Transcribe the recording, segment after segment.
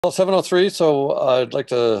Well, 7:03, so I'd like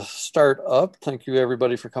to start up. Thank you,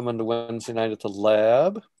 everybody, for coming to Wednesday night at the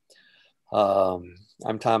lab.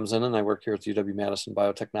 I'm Tom Zinnan. I work here at the UW-Madison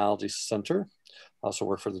Biotechnology Center. I also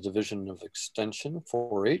work for the Division of Extension,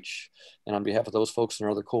 4-H. And on behalf of those folks and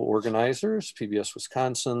our other co-organizers, PBS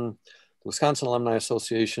Wisconsin, the Wisconsin Alumni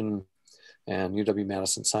Association, and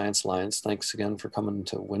UW-Madison Science Alliance, thanks again for coming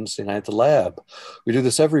to Wednesday night at the lab. We do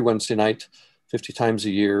this every Wednesday night, 50 times a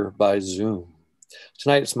year by Zoom.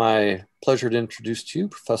 Tonight, it's my pleasure to introduce to you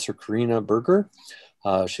Professor Corinna Berger.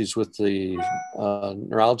 She's with the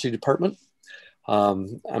neurology department.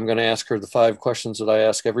 I'm going to ask her the 5 questions that I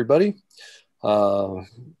ask everybody.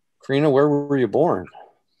 Corinna, where were you born?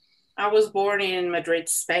 I was born in Madrid,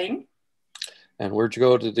 Spain. And where'd you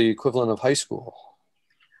go to the equivalent of high school?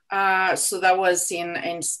 So that was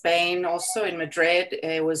in Spain, also in Madrid.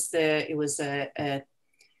 It was a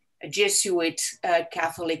Jesuit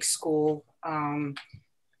Catholic school.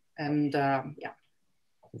 Yeah.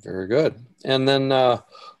 Very good. And then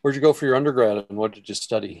where'd you go for your undergrad and what did you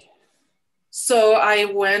study? So I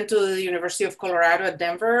went to the University of Colorado at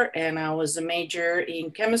Denver, and I was a major in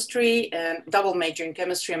chemistry and double major in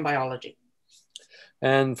chemistry and biology.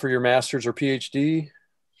 And for your master's or PhD?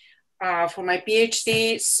 For my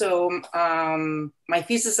PhD, so my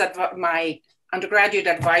thesis, my undergraduate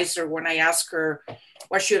advisor, when I asked her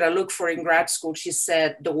what should I look for in grad school, she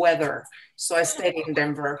said the weather. So I stayed in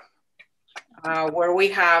Denver, where we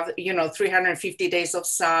have 350 days of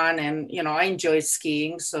sun, and I enjoy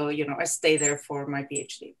skiing, so I stay there for my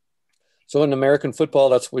PhD. So in American football,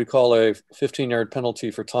 that's what we call a 15-yard penalty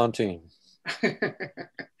for taunting.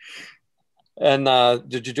 And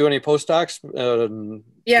did you do any postdocs?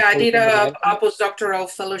 Yeah, I did a postdoctoral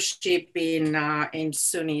fellowship in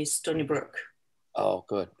SUNY Stony Brook. Oh,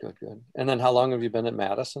 good. And then how long have you been at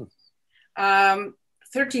Madison? 13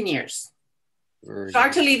 years. So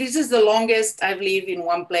actually, this is the longest I've lived in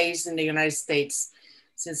one place in the United States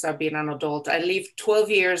since I've been an adult. I lived 12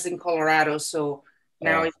 years in Colorado, so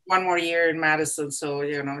now it's one more year in Madison. So,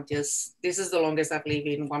 this is the longest I've lived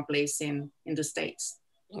in one place in the States.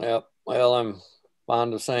 Yeah, well, I'm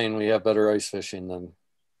fond of saying we have better ice fishing than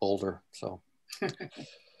Boulder, so.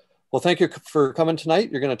 Well, thank you for coming tonight.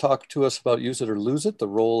 You're going to talk to us about Use It or Lose It, the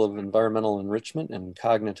role of environmental enrichment and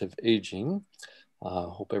cognitive aging.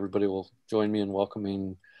 Hope everybody will join me in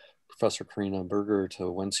welcoming Professor Corinna Berger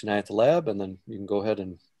to Wednesday night at the lab, and then you can go ahead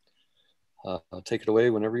and take it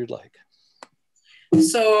away whenever you'd like.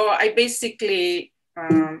 So I basically,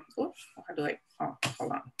 hold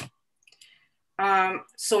on.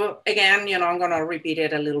 So again, I'm going to repeat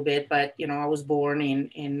it a little bit, but, I was born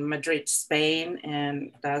in Madrid, Spain,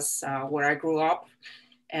 and that's where I grew up.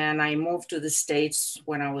 And I moved to the States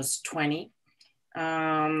when I was 20.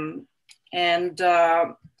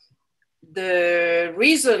 The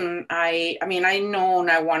reason I known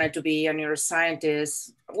I wanted to be a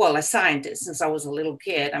neuroscientist, well, a scientist since I was a little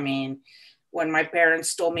kid. When my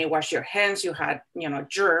parents told me, wash your hands, you had,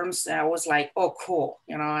 germs, I was like, oh, cool,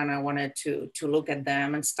 and I wanted to look at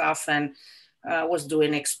them and stuff. And I was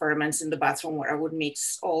doing experiments in the bathroom where I would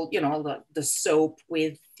mix all, the soap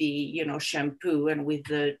with the, shampoo and with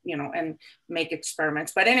the, and make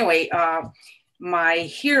experiments. But anyway, my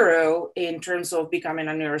hero in terms of becoming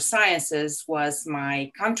a neuroscientist was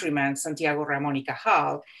my countryman, Santiago Ramon y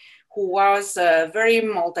Cajal, who was a very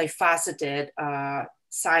multifaceted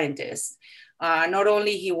scientist. Not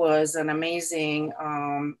only he was an amazing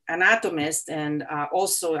anatomist, and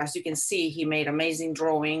also, as you can see, he made amazing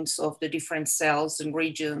drawings of the different cells and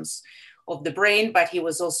regions of the brain, but he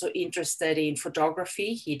was also interested in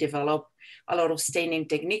photography. He developed a lot of staining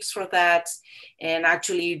techniques for that. And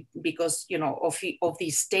actually, because of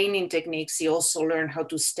these staining techniques, he also learned how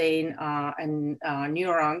to stain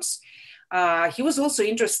neurons. He was also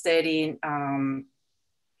interested in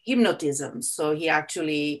hypnotism. So he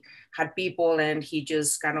actually had people and he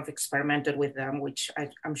just kind of experimented with them, which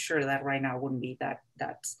I'm sure that right now wouldn't be that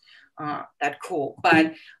cool.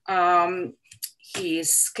 But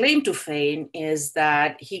his claim to fame is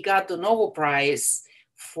that he got the Nobel Prize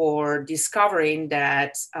for discovering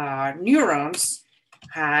that neurons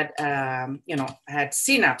had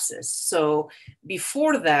synapses. So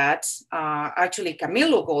before that, actually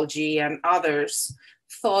Camillo Golgi and others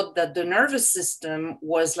thought that the nervous system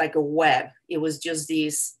was like a web. It was just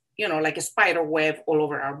these, like a spider web all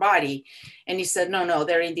over our body. And he said, no,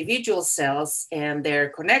 they're individual cells and they're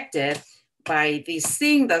connected by this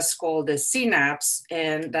thing that's called the synapse.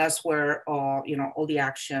 And that's where, all the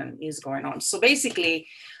action is going on. So basically,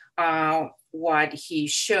 what he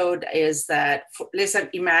showed is that, let's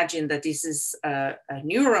imagine that this is a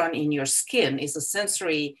neuron in your skin, it's a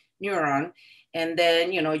sensory neuron, and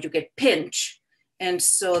then, you get pinch. And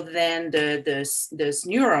so then this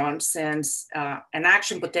neuron sends an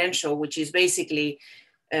action potential, which is basically,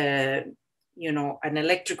 an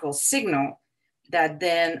electrical signal that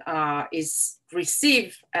then is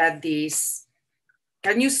received at these.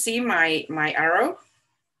 Can you see my arrow?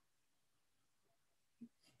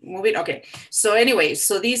 Moving, okay. So anyway,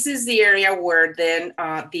 so this is the area where then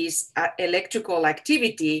this electrical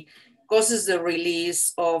activity causes the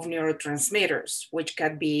release of neurotransmitters, which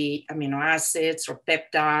can be amino acids or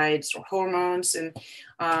peptides or hormones.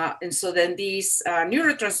 And so then these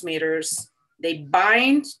neurotransmitters, they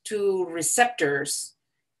bind to receptors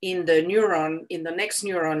in the neuron, in the next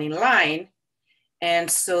neuron in line. And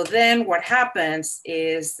so then what happens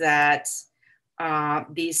is that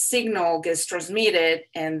the signal gets transmitted,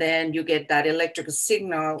 and then you get that electrical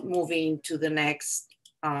signal moving to the next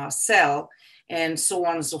cell, and so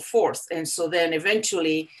on and so forth. And so then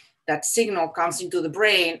eventually that signal comes into the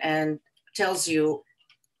brain and tells you,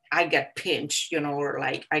 I got pinched, or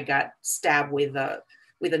like I got stabbed with a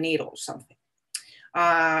needle or something.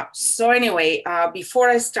 So anyway, before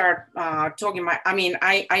I start talking,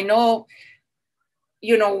 I know,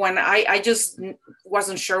 when I just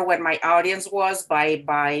wasn't sure what my audience was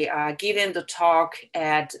by giving the talk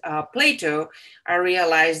at Plato, I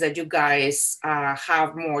realized that you guys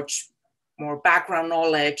have much more background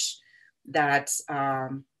knowledge that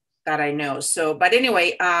I know. So, but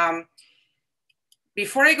anyway,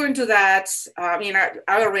 before I go into that, I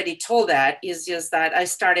already told that. Is just that I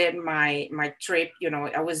started my trip.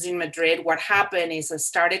 I was in Madrid. What happened is I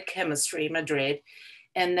started chemistry in Madrid.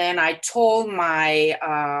 And then I told my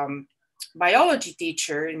biology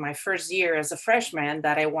teacher in my first year as a freshman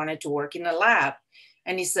that I wanted to work in a lab.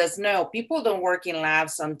 And he says, no, people don't work in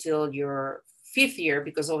labs until your fifth year,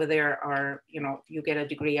 because over there are, you get a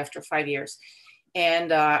degree after 5 years.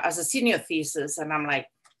 And as a senior thesis, and I'm like,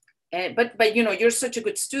 but you're such a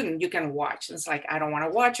good student, you can watch. And it's like, I don't want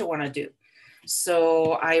to watch, I want to do.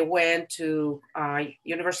 So I went to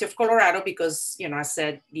University of Colorado because, I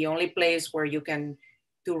said the only place where you can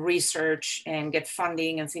do research and get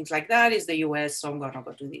funding and things like that is the US, so I'm gonna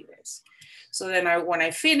go to the US. So then when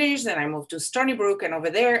I finished, then I moved to Stony Brook, and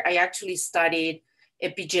over there I actually studied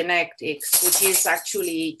epigenetics, which is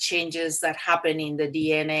actually changes that happen in the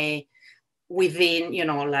DNA within, your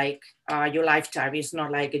lifetime. It's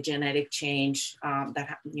not like a genetic change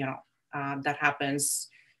that happens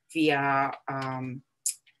via,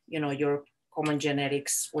 your common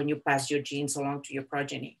genetics when you pass your genes along to your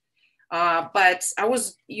progeny. But I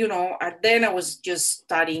was, then I was just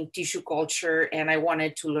studying tissue culture, and I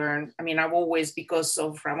wanted to learn. I've always, because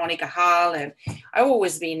of Ramon y Cajal, and I've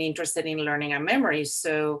always been interested in learning and memory.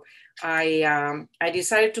 So I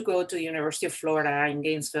decided to go to the University of Florida in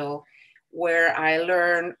Gainesville, where I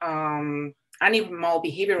learned animal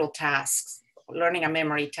behavioral tasks, learning and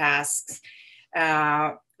memory tasks,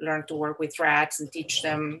 learn to work with rats and teach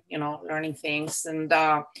them, learning things. And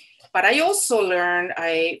but I also learned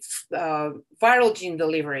viral gene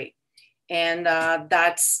delivery. And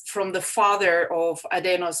that's from the father of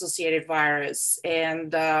adeno-associated virus.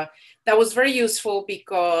 And that was very useful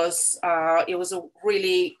because it was a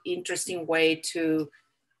really interesting way to,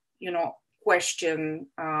 question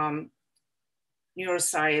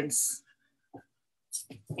neuroscience,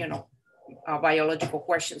 biological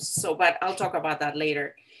questions. So, but I'll talk about that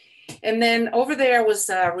later. And then over there I was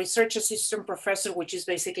a research assistant professor, which is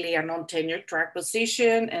basically a non-tenure track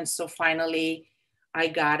position. And so finally I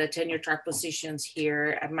got a tenure track positions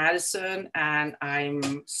here at Madison, and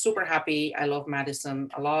I'm super happy. I love Madison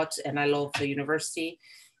a lot, and I love the university.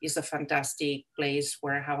 It's a fantastic place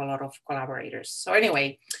where I have a lot of collaborators. So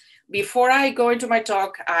anyway, before I go into my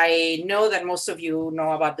talk, I know that most of you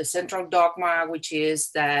know about the central dogma, which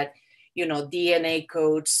is that, DNA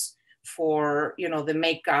codes for, the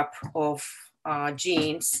makeup of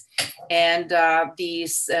genes. And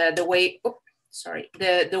the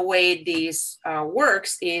way this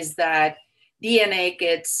works is that DNA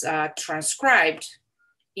gets transcribed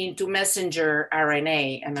into messenger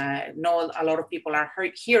RNA. And I know a lot of people are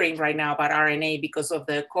hearing right now about RNA because of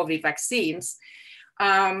the COVID vaccines.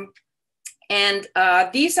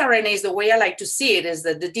 These RNAs, the way I like to see it is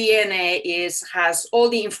that the DNA has all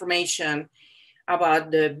the information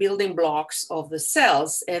about the building blocks of the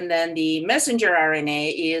cells. And then the messenger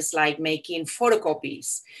RNA is like making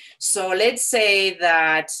photocopies. So let's say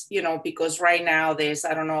that, because right now there's,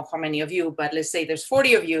 I don't know how many of you, but let's say there's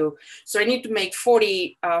 40 of you. So I need to make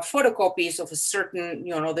 40 photocopies of a certain,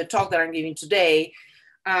 the talk that I'm giving today.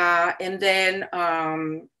 And then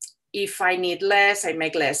if I need less, I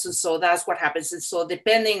make less. And so that's what happens. And so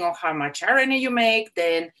depending on how much RNA you make,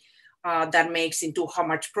 then that makes into how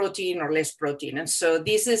much protein or less protein. And so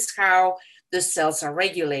this is how the cells are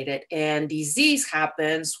regulated. And disease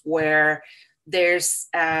happens where there's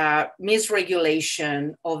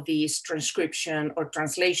misregulation of this transcription or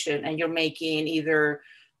translation, and you're making either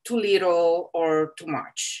too little or too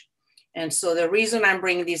much. And so the reason I'm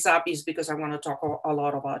bringing this up is because I want to talk a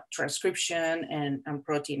lot about transcription and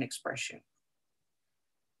protein expression.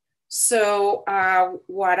 So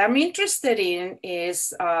what I'm interested in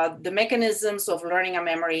is the mechanisms of learning and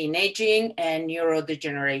memory in aging and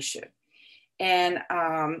neurodegeneration. And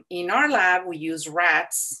in our lab, we use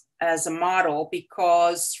rats as a model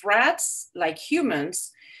because rats, like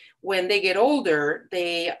humans, when they get older,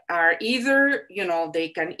 they are either, they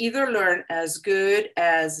can either learn as good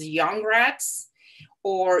as young rats,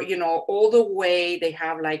 or, all the way, they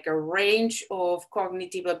have like a range of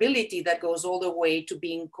cognitive ability that goes all the way to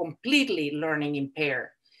being completely learning impaired.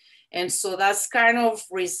 And so that's kind of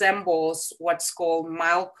resembles what's called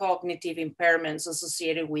mild cognitive impairments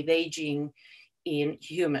associated with aging in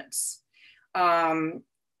humans. And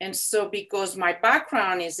so because my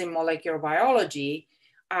background is in molecular biology,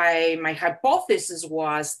 my hypothesis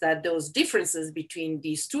was that those differences between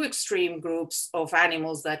these two extreme groups of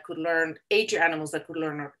animals that could learn, aged animals that could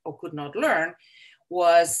learn or could not learn,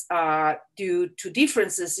 was due to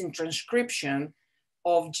differences in transcription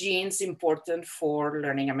of genes important for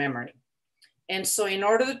learning and memory. And so in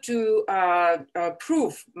order to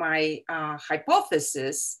prove my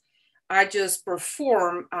hypothesis, I just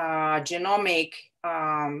perform genomic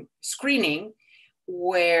screening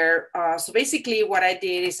where, so basically what I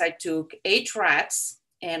did is I took 8 rats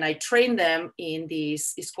and I trained them in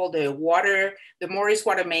this, it's called the Morris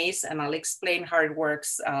water maze, and I'll explain how it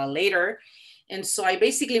works later. And so I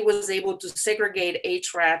basically was able to segregate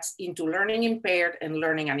 8 rats into learning impaired and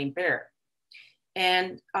learning unimpaired.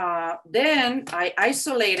 And then I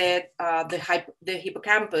isolated the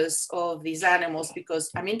hippocampus of these animals because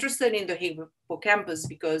I'm interested in the hippocampus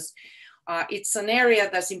because it's an area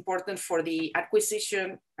that's important for the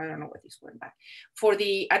acquisition, I don't know what is going back, for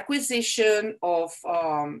the acquisition of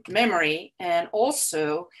memory, and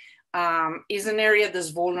also is an area that's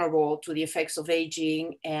vulnerable to the effects of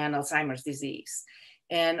aging and Alzheimer's disease.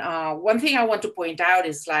 And one thing I want to point out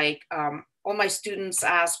is like, all my students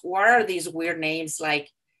ask, what are these weird names like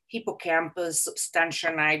hippocampus, substantia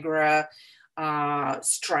nigra,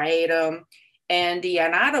 striatum? And the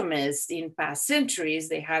anatomists in past centuries,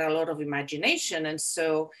 they had a lot of imagination. And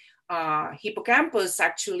so hippocampus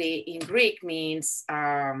actually in Greek means,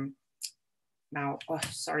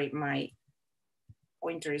 sorry, my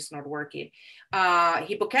pointer is not working.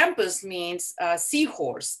 Hippocampus means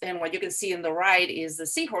seahorse. And what you can see in the right is the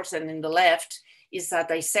seahorse, and in the left is a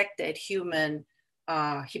dissected human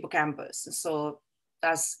hippocampus. So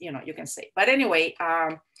that's, you can say. But anyway,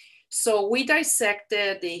 so we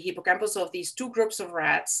dissected the hippocampus of these 2 groups of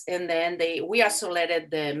rats, and then we isolated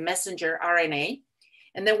the messenger RNA.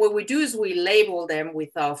 And then what we do is we label them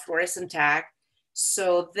with a fluorescent tag.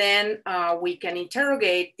 So then we can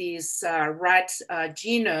interrogate these rat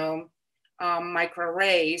genome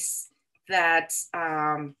microarrays that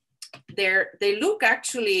they look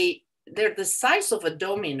actually, they're the size of a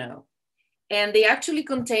domino, and they actually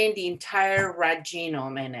contain the entire rat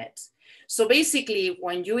genome in it. So basically,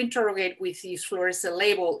 when you interrogate with this fluorescent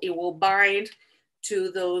label, it will bind to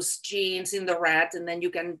those genes in the rat, and then you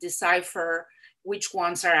can decipher which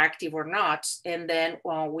ones are active or not. And then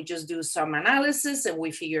we just do some analysis and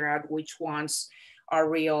we figure out which ones are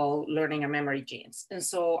real learning and memory genes. And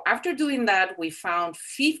so after doing that, we found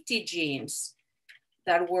 50 genes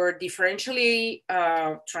that were differentially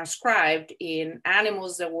transcribed in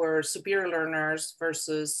animals that were superior learners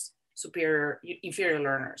versus inferior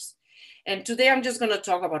learners. And today I'm just going to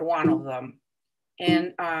talk about one of them.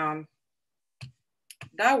 And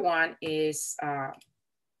that one is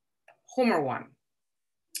HOMR1.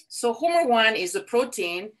 So HOMR1 is a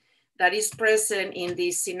protein that is present in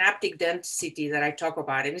the synaptic density that I talk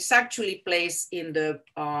about. And it's actually placed in the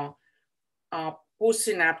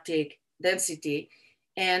postsynaptic density.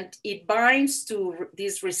 And it binds to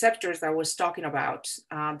these receptors that I was talking about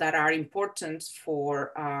that are important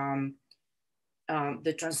for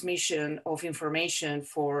the transmission of information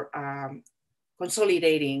for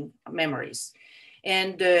consolidating memories.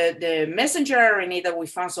 And the messenger RNA that we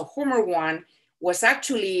found, so HOMR1, was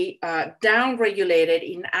actually downregulated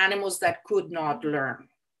in animals that could not learn.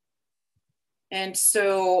 And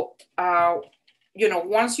so,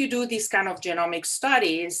 once you do these kind of genomic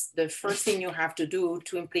studies, the first thing you have to do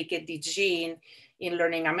to implicate the gene in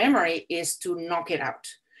learning and memory is to knock it out.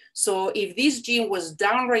 So if this gene was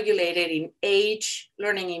downregulated in age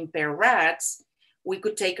learning impaired rats, we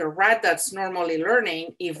could take a rat that's normally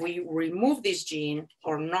learning. If we remove this gene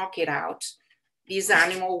or knock it out, this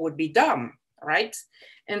animal would be dumb, right?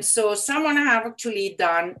 And so someone have actually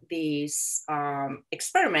done this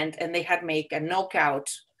experiment, and they had made a knockout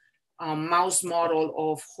mouse model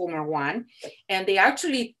of Homer 1, and they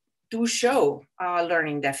actually do show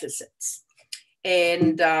learning deficits.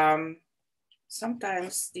 And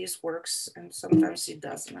sometimes this works and sometimes it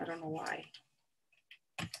doesn't. I don't know why.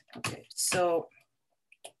 Okay, so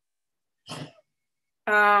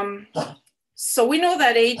so we know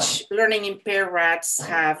that age learning impaired rats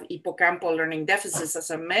have hippocampal learning deficits,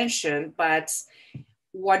 as I mentioned, but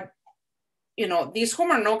what, you know, these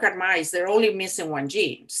Homer knockout mice, they're only missing one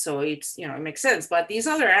gene. So it's, you know, it makes sense, but these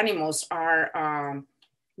other animals are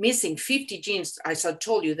missing 50 genes. As I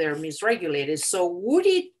told you, they're misregulated. So would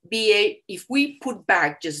it be, if we put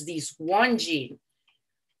back just this one gene,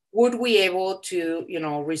 would we able to, you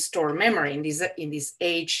know, restore memory in these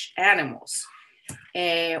age animals?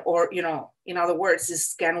 Or, you know, in other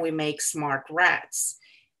words, can we make smart rats,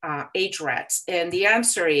 age rats? And the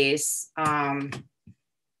answer is, hold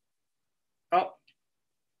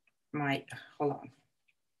on.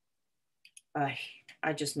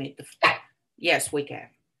 I just made yes, we can.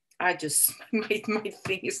 I just, my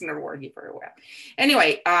thing is not working very well.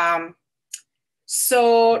 Anyway,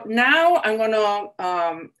 so now I'm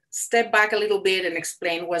gonna step back a little bit and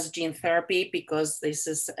explain what's gene therapy, because this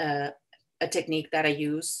is a technique that I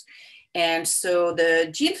use. And so the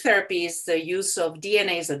gene therapy is the use of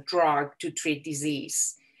DNA as a drug to treat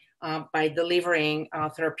disease by delivering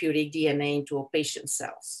therapeutic DNA into a patient's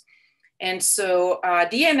cells. And so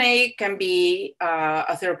DNA can be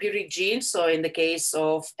a therapeutic gene. So in the case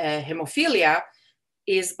of hemophilia,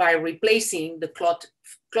 is by replacing the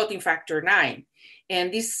clotting factor 9.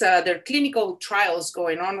 And this, there are clinical trials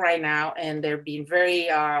going on right now, and they're being very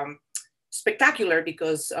spectacular,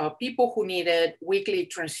 because people who needed weekly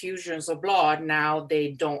transfusions of blood, now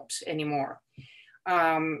they don't anymore.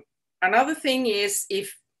 Another thing is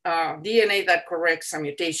if DNA that corrects some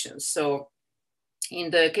mutations. So in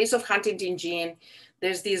the case of Huntington gene,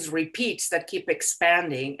 there's these repeats that keep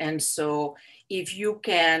expanding. And so if you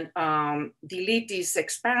can delete these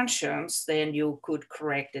expansions, then you could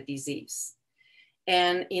correct the disease.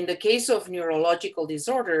 And in the case of neurological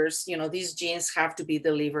disorders, you know, these genes have to be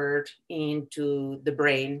delivered into the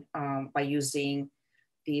brain by using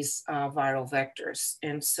these viral vectors.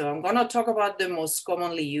 And so I'm gonna talk about the most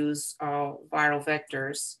commonly used viral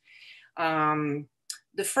vectors.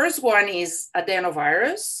 The first one is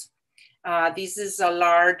adenovirus. This is a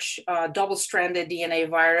large double-stranded DNA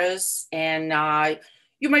virus, and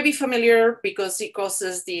you might be familiar because it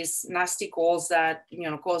causes these nasty colds that, you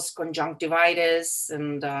know, cause conjunctivitis.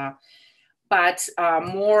 And but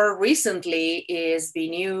more recently is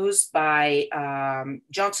being used by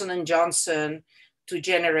Johnson & Johnson to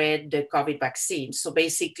generate the COVID vaccine. So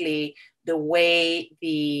basically, the way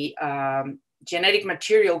the genetic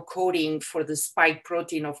material coding for the spike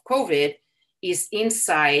protein of COVID is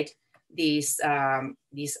inside these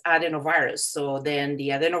adenovirus. So then the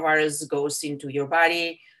adenovirus goes into your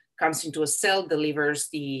body, comes into a cell, delivers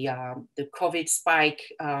the COVID spike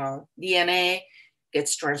DNA,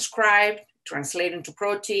 gets transcribed, translated into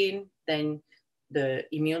protein, then the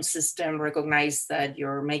immune system recognizes that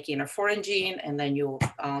you're making a foreign gene, and then you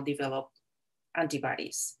develop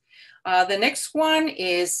antibodies. The next one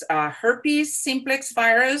is herpes simplex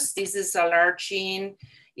virus. This is a large gene,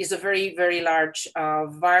 is a very, very large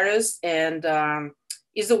virus, and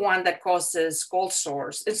is the one that causes cold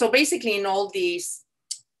sores. And so basically in all these,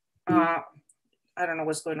 I don't know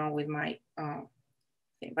what's going on with my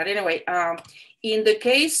thing, but anyway, in the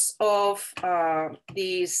case of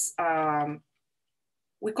these,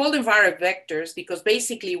 we call them viral vectors because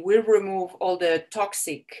basically we remove all the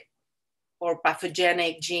toxic or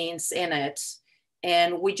pathogenic genes in it.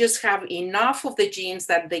 And we just have enough of the genes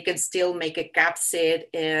that they can still make a capsid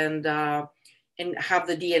and have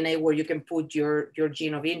the DNA where you can put your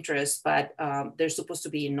gene of interest, but they're supposed to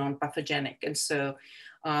be non-pathogenic. And so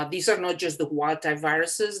these are not just the wild type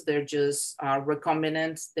viruses, they're just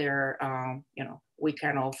recombinant. They're, you know, we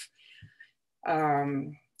kind of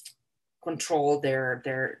control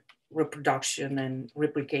their reproduction and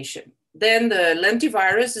replication. Then the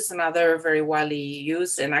lentivirus is another very widely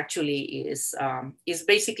used, and actually is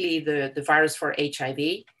basically the virus for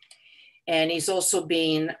HIV, and it's also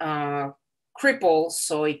been crippled,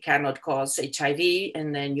 so it cannot cause HIV,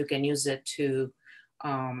 and then you can use it to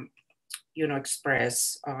you know,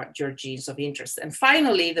 express your genes of interest. And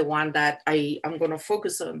finally, the one that I'm going to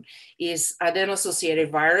focus on is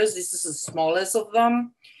adeno-associated virus. This is the smallest of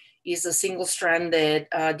them. is a single-stranded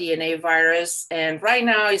DNA virus. And right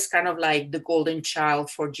now it's kind of like the golden child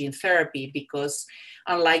for gene therapy, because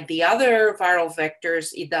unlike the other viral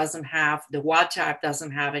vectors, it doesn't have, the wild type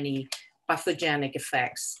doesn't have any pathogenic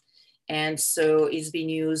effects. And so it's been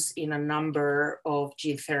used in a number of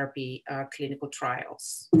gene therapy clinical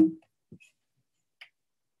trials.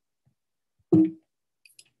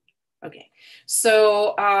 Okay,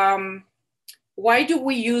 so why do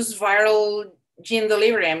we use viral gene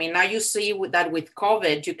delivery? I mean, now you see that with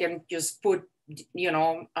COVID, you can just put,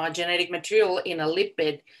 genetic material in a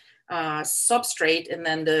lipid substrate, and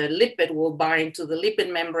then the lipid will bind to the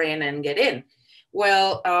lipid membrane and get in.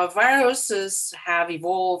 Well, viruses have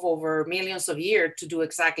evolved over millions of years to do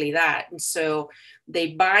exactly that. And so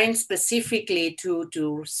they bind specifically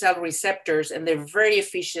to cell receptors, and they're very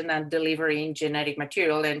efficient at delivering genetic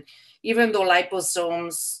material. And even though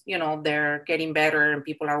liposomes, they're getting better and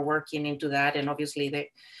people are working into that, and obviously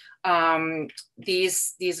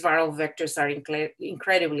these viral vectors are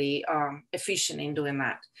incredibly efficient in doing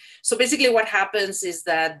that. So basically what happens is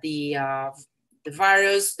that the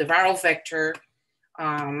viral vector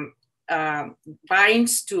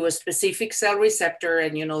binds to a specific cell receptor,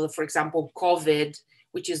 and for example, COVID,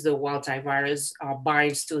 which is the wild type virus,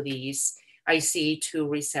 binds to these ICE2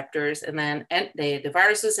 receptors, and then the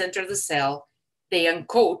viruses enter the cell, they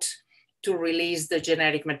uncoat to release the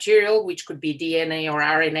genetic material, which could be DNA or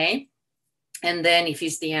RNA. And then if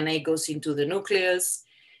it's DNA, it goes into the nucleus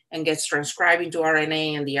and gets transcribed into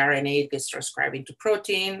RNA, and the RNA gets transcribed into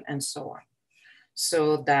protein, and so on.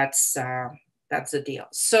 So that's the deal.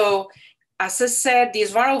 So as I said,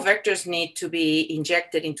 these viral vectors need to be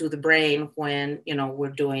injected into the brain when we're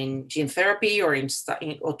doing gene therapy or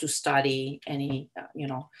to study any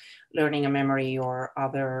learning and memory or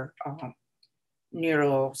other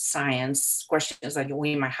neuroscience questions that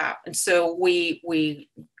we might have. And so we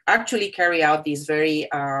actually carry out these very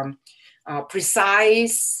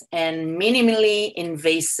precise and minimally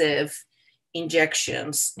invasive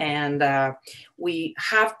injections, and we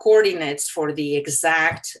have coordinates for the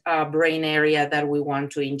exact brain area that we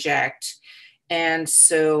want to inject. And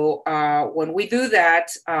so when we do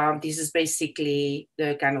that, this is basically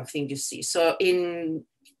the kind of thing you see. So in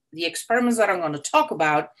the experiments that I'm going to talk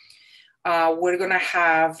about, we're going to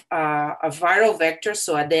have a viral vector,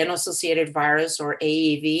 so adeno-associated virus or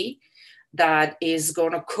AAV, that is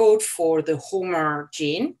going to code for the Homer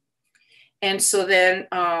gene. And so then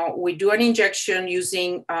we do an injection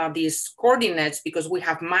using these coordinates, because we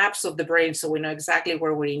have maps of the brain, so we know exactly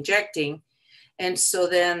where we're injecting. And so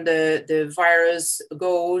then the virus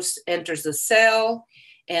enters the cell,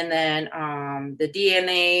 and then the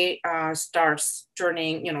DNA starts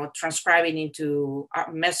transcribing into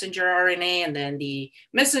messenger RNA, and then the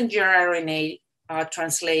messenger RNA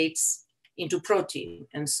translates into protein.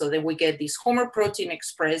 And so then we get this Homer protein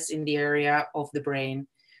expressed in the area of the brain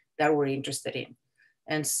that we're interested in.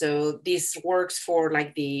 And so this works for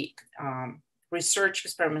like the research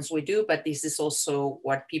experiments we do, but this is also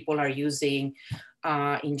what people are using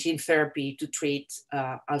in gene therapy to treat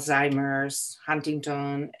Alzheimer's,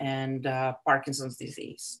 Huntington, and Parkinson's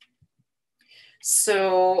disease.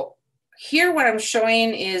 So here what I'm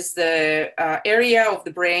showing is the area of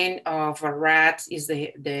the brain of a rat, is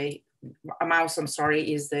a mouse,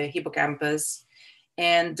 is the hippocampus.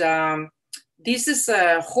 And this is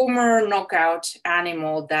a Homer knockout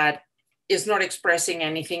animal that is not expressing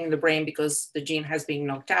anything in the brain because the gene has been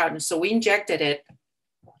knocked out. And so we injected it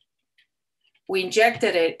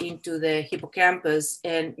into the hippocampus,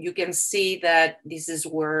 and you can see that this is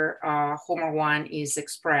where Homer 1 is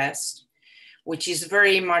expressed, which is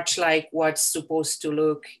very much like what's supposed to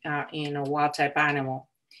look in a wild type animal.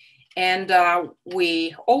 And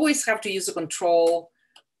we always have to use a control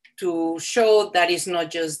to show that it's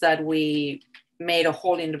not just that we made a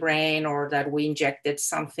hole in the brain or that we injected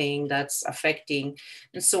something that's affecting.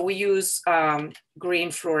 And so we use green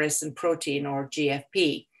fluorescent protein, or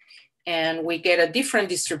GFP. And we get a different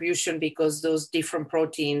distribution because those different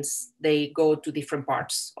proteins, they go to different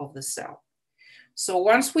parts of the cell. So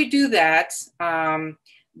once we do that, then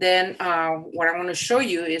what I want to show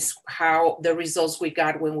you is how the results we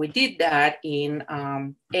got when we did that in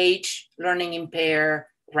age learning impaired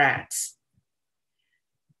rats.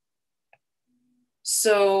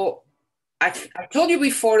 So I told you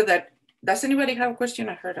before that, does anybody have a question?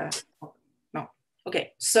 I heard a, no.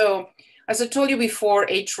 Okay, so as I told you before,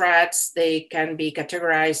 age rats, they can be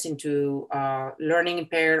categorized into learning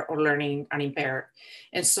impaired or learning unimpaired.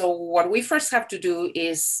 And so what we first have to do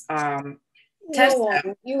is test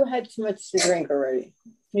them. You had too much to drink already.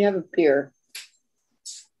 You have a beer.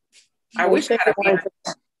 I wish I had a beer.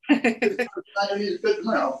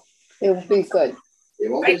 It will be good.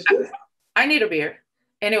 I need a beer.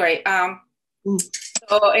 Anyway,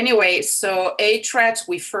 so age rats,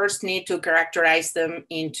 we first need to characterize them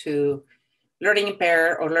into learning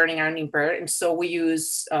impaired or learning unimpaired. And so we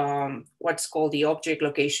use what's called the object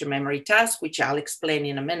location memory task, which I'll explain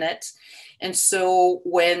in a minute. And so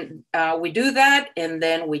when we do that, and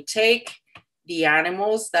then we take the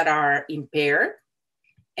animals that are impaired,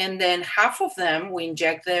 and then half of them, we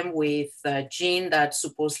inject them with a gene that's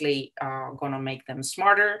supposedly gonna make them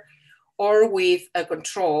smarter, or with a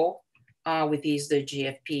control, with the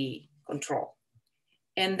GFP control.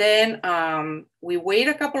 And then we wait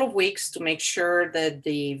a couple of weeks to make sure that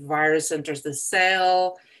the virus enters the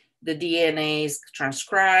cell, the DNA is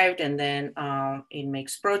transcribed, and then it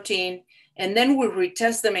makes protein. And then we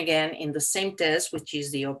retest them again in the same test, which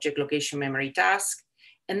is the object location memory task.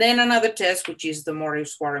 And then another test, which is the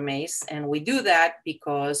Morris-Water maze. And we do that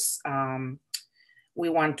because we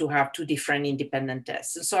want to have two different independent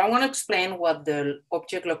tests. And so I want to explain what the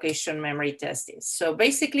object location memory test is. So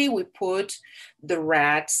basically we put the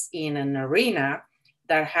rats in an arena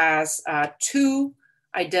that has two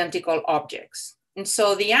identical objects. And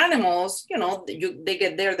so the animals, you know, they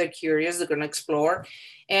get there, they're curious, they're going to explore,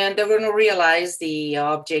 and they're going to realize the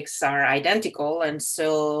objects are identical. And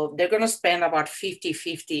so they're going to spend about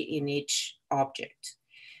 50-50 in each object.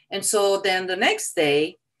 And so then the next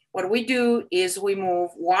day, what we do is we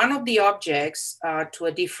move one of the objects to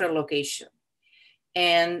a different location.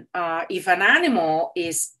 And if an animal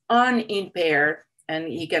is unimpaired and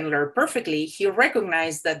he can learn perfectly, he'll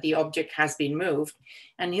recognize that the object has been moved,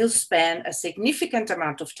 and he'll spend a significant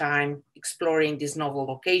amount of time exploring this novel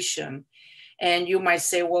location. And you might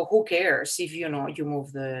say, well, who cares if you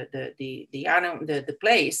move the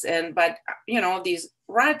place? But these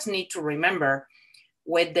rats need to remember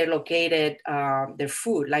where they're located, their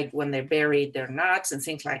food, like when they buried their nuts and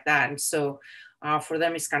things like that. And so for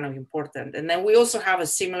them, it's kind of important. And then we also have a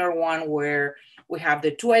similar one where we have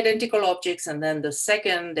the two identical objects, and then the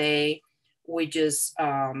second day, we just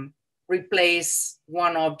replace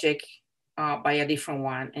one object by a different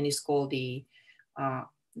one, and it's called the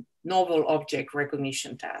novel object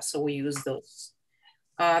recognition task. So we use those.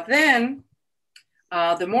 Then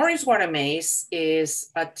the Morris-Water maze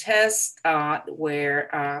is a test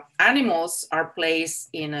where animals are placed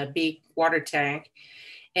in a big water tank,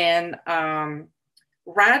 and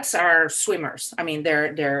rats are swimmers. I mean,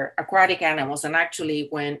 they're aquatic animals, and actually,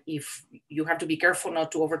 if you have to be careful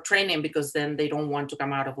not to overtrain them, because then they don't want to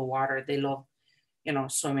come out of the water. They love,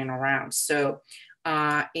 swimming around. So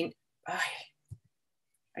I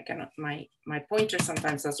cannot. My pointer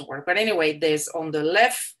sometimes doesn't work. But anyway, there's on the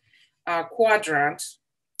left quadrant.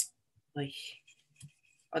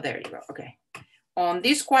 Oh, there you go. Okay. On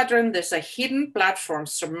this quadrant, there's a hidden platform,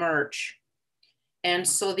 submerged. And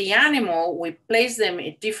so the animal, we place them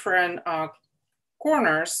in different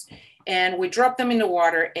corners, and we drop them in the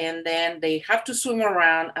water, and then they have to swim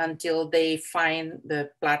around until they find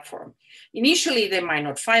the platform. Initially, they might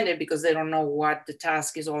not find it because they don't know what the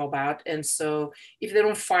task is all about. And so if they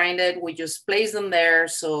don't find it, we just place them there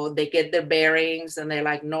so they get their bearings, and they're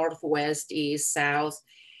like northwest, east, south.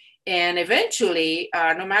 And eventually,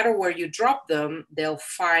 no matter where you drop them, they'll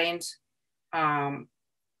find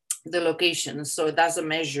the location. So that's a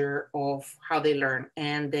measure of how they learn.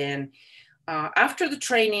 And then after the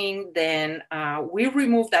training, then we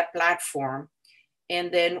remove that platform,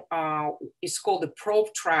 and then it's called the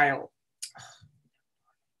probe trial.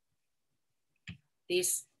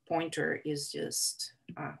 This pointer is just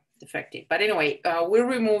defective. But anyway, we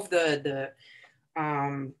remove the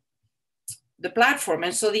platform.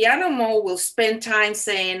 And so the animal will spend time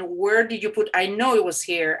saying, where did you put, I know it was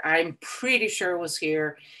here. I'm pretty sure it was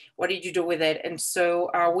here. What did you do with it? And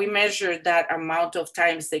so we measured that amount of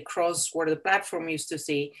times they crossed where the platform used to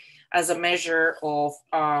see as a measure of,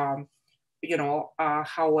 how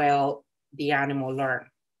well the animal learned.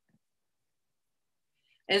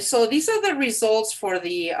 And so these are the results for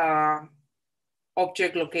the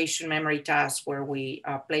object location memory task, where we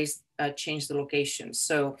change the location.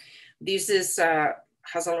 So this is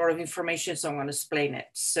has a lot of information, so I'm going to explain it.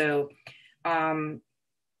 So let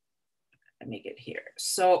me get here.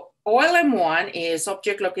 So OLM1 is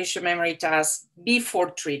object location memory task before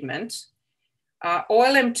treatment.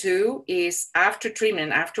 OLM2 is after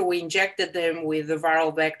treatment, after we injected them with the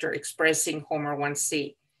viral vector expressing Homer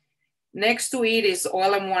 1C. Next to it is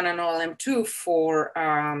OLM1 and OLM2 for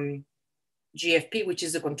GFP, which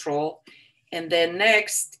is the control. And then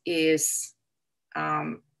next is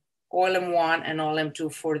OLM1 and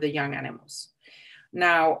OLM2 for the young animals.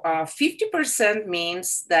 Now, 50%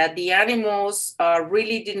 means that the animals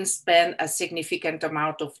really didn't spend a significant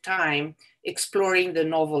amount of time exploring the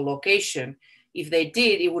novel location. If they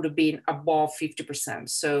did, it would have been above 50%.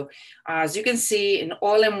 So as you can see in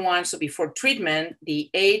OLM1, so before treatment, the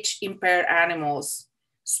age impaired animals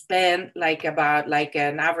spend like about like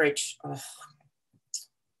an average of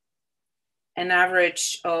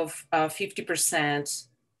 50%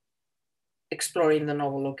 exploring the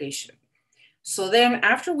novel location. So then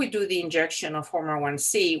after we do the injection of Homer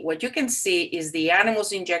 1C, what you can see is the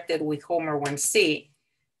animals injected with Homer 1C,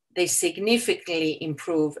 they significantly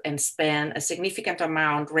improve and spend a significant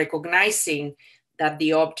amount recognizing that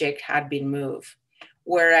the object had been moved,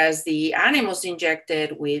 whereas the animals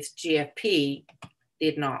injected with GFP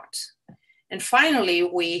did not. And finally,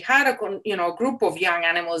 we had a group of young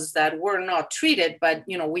animals that were not treated, but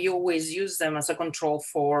we always use them as a control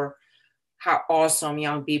for how awesome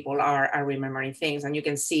young people are at remembering things. And you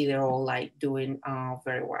can see they're all like doing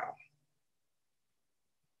very well.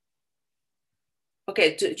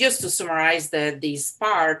 Okay, just to summarize this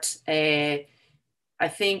part, I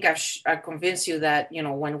think I've convinced you that,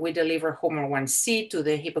 when we deliver Homer 1C to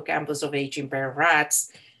the hippocampus of age-impaired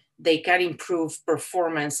rats, they can improve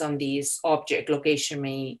performance on these object location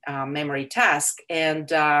memory task. And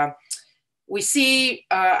we see,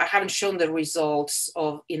 I haven't shown the results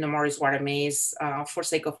in the Morris-Water maze for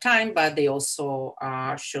sake of time, but they also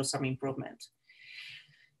show some improvement.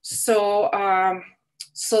 So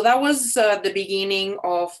that was the beginning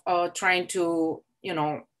of trying to,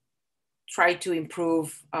 try to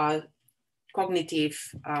improve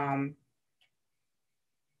cognitive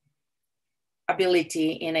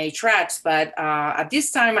ability in age rats. But at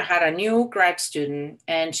this time I had a new grad student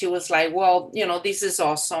and she was like, well, this is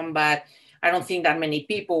awesome, but I don't think that many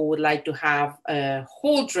people would like to have a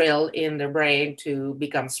hole drill in their brain to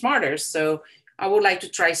become smarter. So I would like to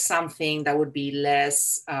try something that would be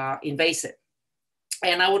less invasive.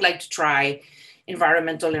 And I would like to try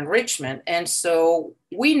environmental enrichment. And so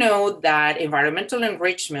we know that environmental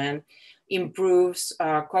enrichment improves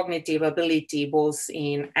cognitive ability both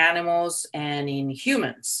in animals and in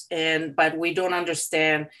humans. But we don't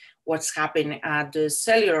understand what's happening at the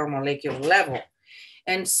cellular molecular level.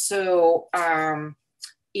 And so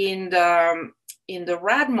in the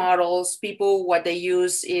rat models, what they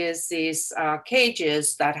use is these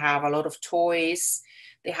cages that have a lot of toys.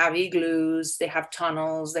 They have igloos, they have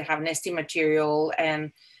tunnels, they have nesting material,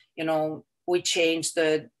 and we change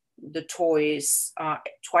the toys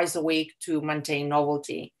twice a week to maintain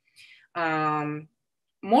novelty.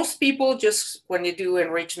 Most people just, when they do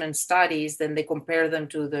enrichment studies, then they compare them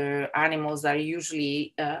to the animals that are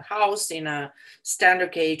usually housed in a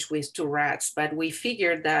standard cage with 2 rats. But we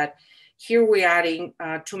figured that here we're adding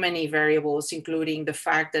too many variables, including the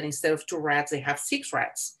fact that instead of 2 rats, they have 6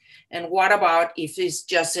 rats. And what about if it's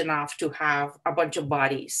just enough to have a bunch of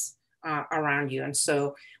bodies around you? And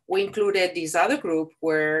so we included this other group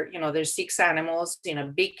where, there's 6 animals in a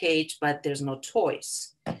big cage, but there's no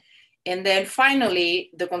toys. And then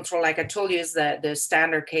finally, the control, like I told you, is the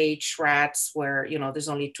standard cage rats where, there's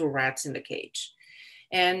only 2 rats in the cage.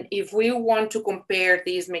 And if we want to compare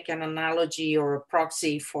these, make an analogy or a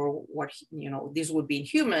proxy for what, this would be in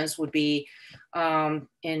humans, would be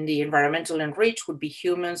in the environmental enriched would be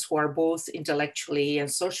humans who are both intellectually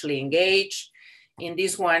and socially engaged. In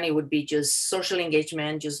this one, it would be just social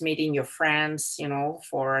engagement, just meeting your friends,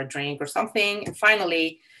 for a drink or something. And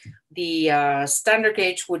finally, the standard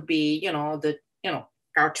cage would be, the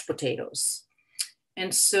couch potatoes.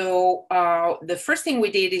 And so the first thing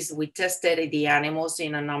we did is we tested the animals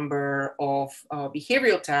in a number of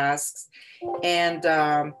behavioral tasks. And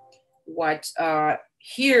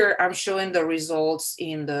here I'm showing the results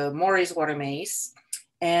in the Morris-Water maze.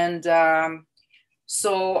 And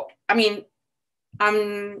so,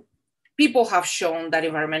 people have shown that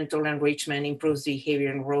environmental enrichment improves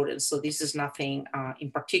behavior in rodents. So this is nothing in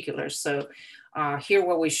particular. So here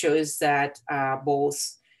what we show is that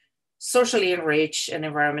both socially enriched and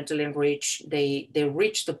environmentally enriched, they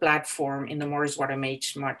reach the platform in the Morris-Water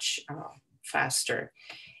maze much faster.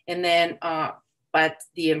 And then, but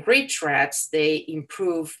the enriched rats, they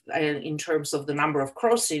improve in terms of the number of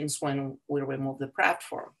crossings when we remove the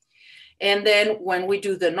platform. And then when we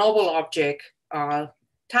do the novel object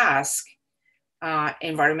task,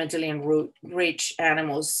 environmentally enriched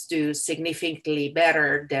animals do significantly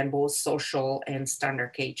better than both social and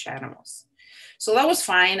standard cage animals. So that was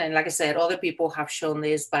fine. And like I said, other people have shown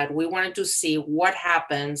this, but we wanted to see what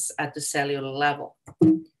happens at the cellular level.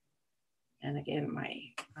 And again, let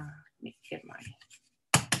me get my.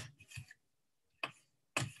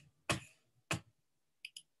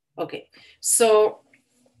 Okay, so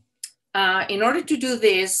in order to do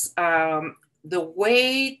this, the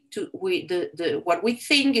way to what we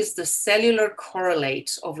think is the cellular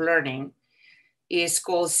correlate of learning is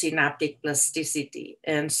called synaptic plasticity.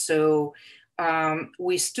 And so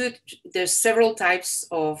there's several types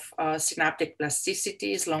of synaptic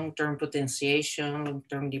plasticities: long-term potentiation,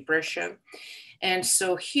 long-term depression. And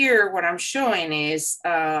so here what I'm showing is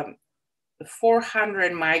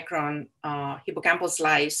 400 micron hippocampal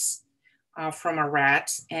slice from a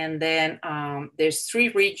rat. And then there's three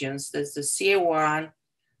regions. There's the CA1,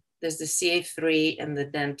 there's the CA3, and the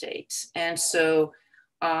dentate. And so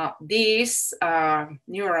these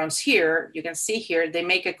neurons here, you can see here, they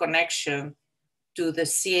make a connection to the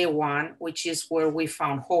CA1, which is where we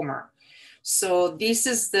found Homer. So this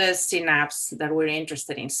is the synapse that we're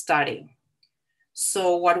interested in studying.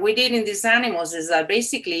 So what we did in these animals is that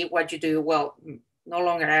basically what you do, well, no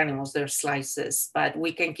longer animals, they're slices, but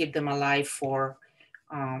we can keep them alive for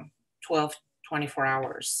 12, 24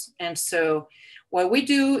 hours. And so what we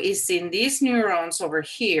do is in these neurons over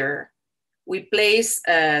here, we place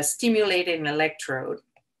a stimulating electrode,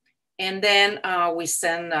 and then we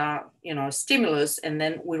send stimulus, and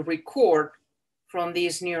then we record from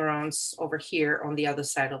these neurons over here on the other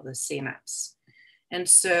side of the synapse. And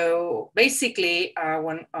so basically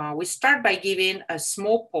when we start by giving a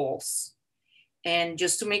small pulse, and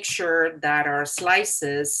just to make sure that our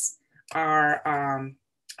slices are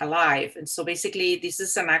alive. And so basically this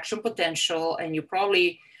is an action potential, and you're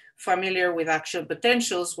probably familiar with action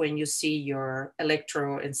potentials when you see your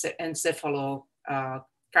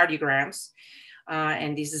electroencephalocardiograms.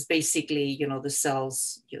 And this is basically, the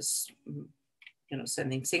cells just,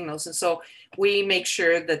 sending signals. And so we make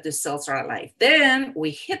sure that the cells are alive. Then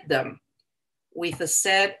we hit them with a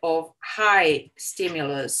set of high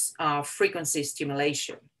stimulus frequency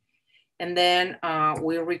stimulation. And then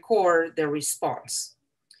we record the response.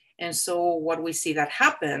 And so what we see that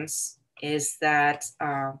happens is that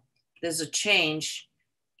there's a change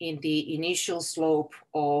in the initial slope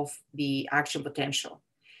of the action potential.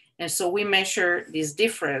 And so we measure this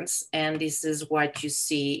difference, and this is what you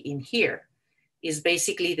see in here, is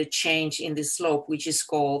basically the change in the slope, which is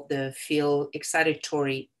called the field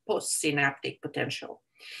excitatory postsynaptic potential.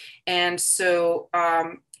 And so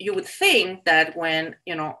you would think that when,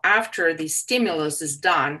 after the stimulus is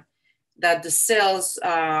done, that the cell's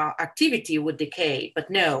activity would decay, but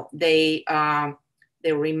no, they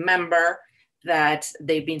remember that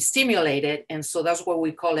they've been stimulated. And so that's what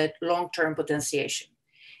we call it long-term potentiation.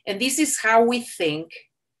 And this is how we think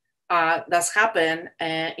that's happened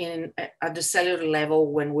at the cellular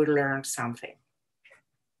level when we learn something.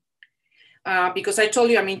 Because I told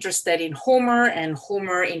you I'm interested in Homer, and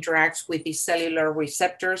Homer interacts with the cellular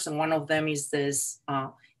receptors, and one of them is this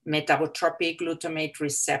metabotropic glutamate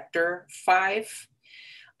receptor 5.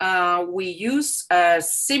 We use a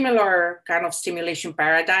similar kind of stimulation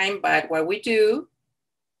paradigm, but what we do,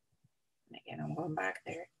 again, I'm going back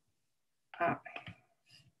there. Okay.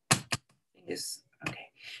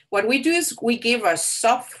 What we do is we give a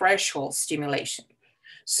sub-threshold stimulation.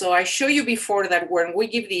 So I showed you before that when we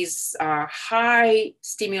give these high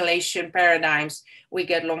stimulation paradigms, we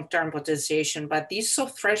get long-term potentiation, but this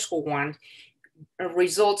sub-threshold one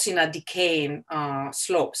results in a decaying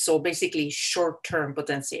slope. So basically short-term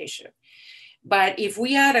potentiation. But if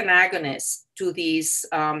we add an agonist to this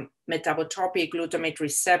metabotropic glutamate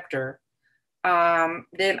receptor,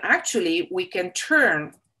 then actually we can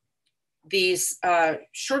turn this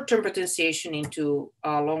short-term potentiation into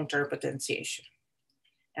long-term potentiation.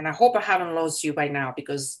 And I hope I haven't lost you by now,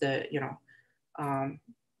 because the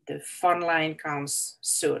fun line comes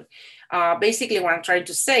soon. Basically what I'm trying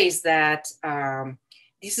to say is that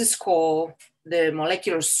this is called the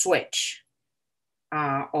molecular switch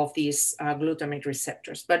of these glutamate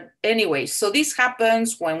receptors. But anyway, so this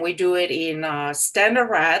happens when we do it in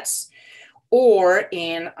standard rats, or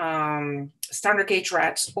in standard cage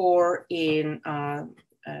rats, or in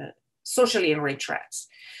socially enriched rats.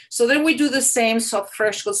 So then we do the same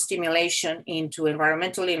sub-threshold stimulation into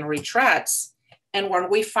environmentally enriched rats. And what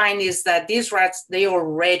we find is that these rats, they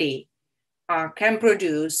already can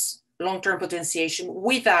produce long-term potentiation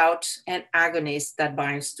without an agonist that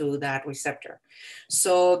binds to that receptor.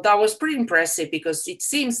 So that was pretty impressive, because it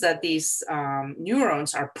seems that these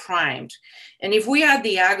neurons are primed. And if we add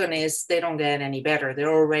the agonist, they don't get any better. They're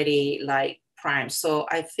already like primed. So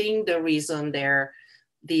I think the reason they're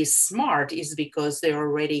this smart is because they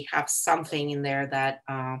already have something in there that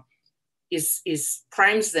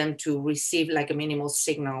primes them to receive like a minimal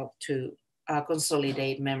signal to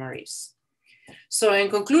consolidate memories. So in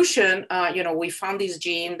conclusion, we found this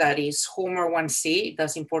gene that is Homer1C,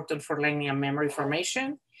 that's important for learning and memory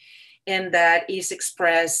formation, and that is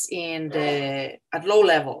expressed at low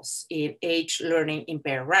levels in age learning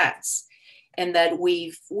impaired rats. And that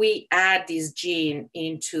we add this gene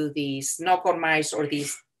into these knock-on mice or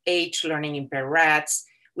these age learning impaired rats,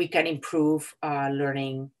 we can improve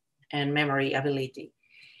learning and memory ability.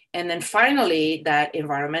 And then finally, that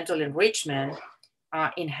environmental enrichment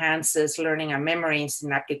enhances learning and memory and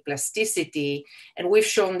synaptic plasticity. And we've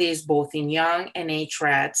shown this both in young and age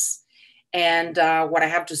rats. And what I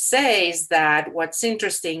have to say is that what's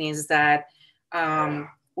interesting is that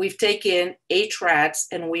we've taken age rats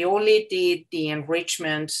and we only did the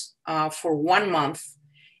enrichment for 1 month.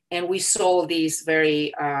 And we saw these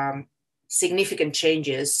very significant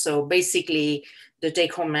changes. So basically, the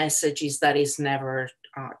take-home message is that it's never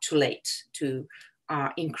too late to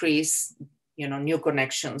increase new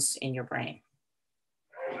connections in your brain.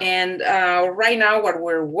 And right now what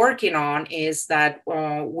we're working on is that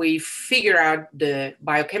we figure out the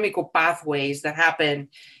biochemical pathways that happen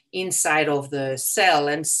inside of the cell.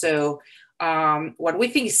 And so what we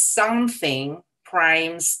think is something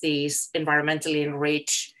primes these environmentally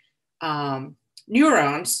enriched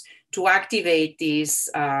neurons to activate this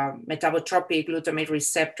metabotropic glutamate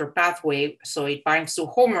receptor pathway. So it binds to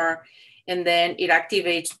Homer, and then it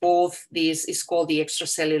activates both these, is called the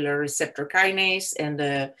extracellular receptor kinase and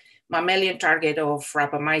the mammalian target of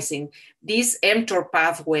rapamycin. This mTOR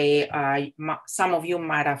pathway, some of you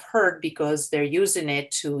might have heard because they're using it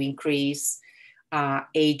to increase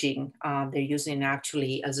aging. They're using it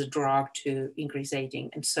actually as a drug to increase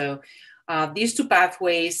aging. And so these two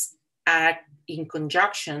pathways act in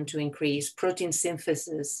conjunction to increase protein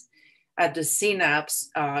synthesis at the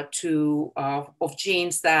synapse of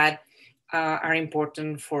genes that are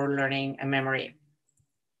important for learning and memory.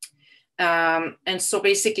 And so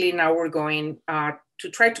basically now we're going to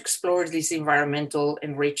try to explore this environmental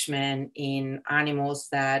enrichment in animals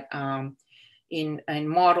that, in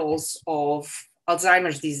models of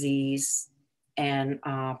Alzheimer's disease and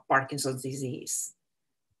Parkinson's disease.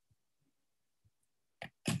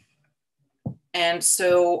 And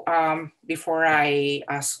so before I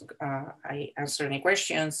answer any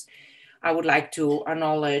questions, I would like to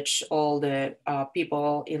acknowledge all the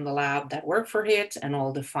people in the lab that work for it and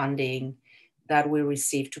all the funding that we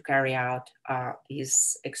received to carry out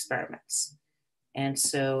these experiments. And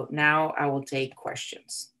so now I will take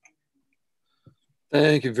questions.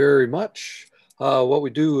 Thank you very much. What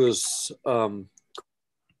we do is go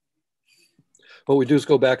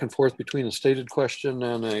back and forth between a stated question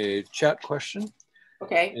and a chat question.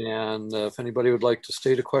 Okay. And if anybody would like to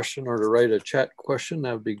state a question or to write a chat question,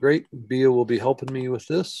 that would be great. Bia will be helping me with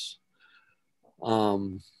this.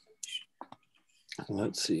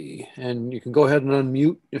 Let's see. And you can go ahead and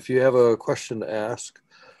unmute if you have a question to ask.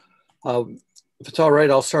 If it's all right,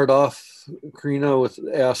 I'll start off, Corinna, with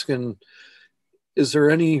asking, is there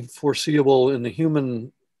any foreseeable in the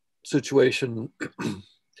human situation,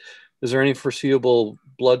 is there any foreseeable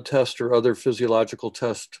blood test or other physiological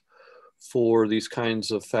test for these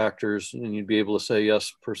kinds of factors, and you'd be able to say,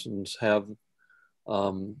 yes, persons have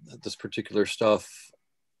this particular stuff,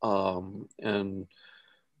 and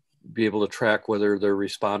be able to track whether they're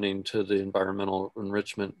responding to the environmental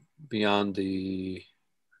enrichment beyond the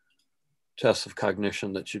tests of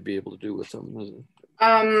cognition that you'd be able to do with them?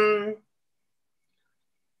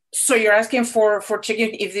 So you're asking for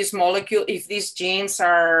checking if if these genes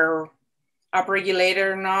are upregulated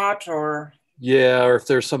or not, or? Yeah, or if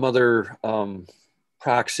there's some other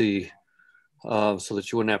proxy so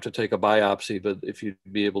that you wouldn't have to take a biopsy, but if you'd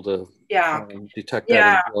be able to detect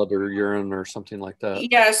that in blood or urine or something like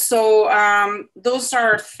that. Yeah, so those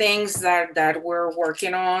are things that we're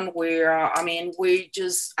working on. We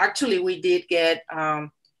did get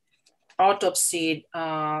autopsied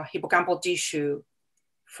hippocampal tissue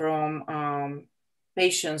from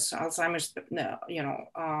patients, Alzheimer's,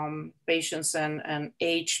 patients and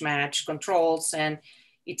age-matched controls. And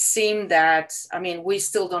it seemed that, we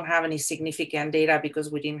still don't have any significant data because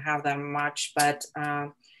we didn't have that much, but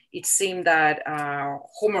it seemed that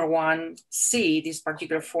Homer1C, this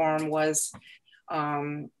particular form, was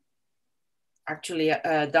actually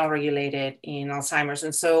downregulated in Alzheimer's.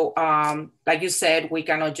 And so, like you said, we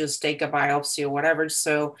cannot just take a biopsy or whatever.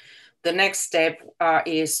 So the next step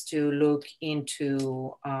is to look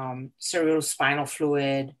into cerebrospinal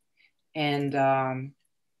fluid and,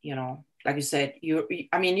 like you said,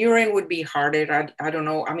 urine would be harder. I don't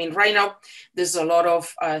know. Right now, there's a lot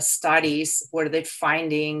of studies where they're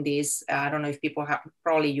finding these, I don't know if people have,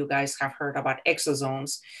 probably you guys have heard about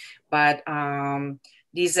exosomes, but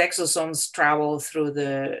these exosomes travel through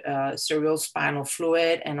the cerebrospinal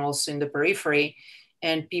fluid and also in the periphery.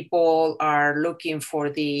 And people are looking for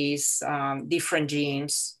these different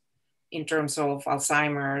genes in terms of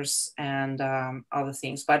Alzheimer's and other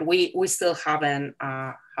things, but we still haven't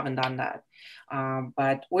done that.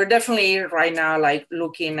 But we're definitely right now like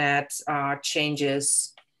looking at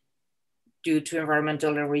changes due to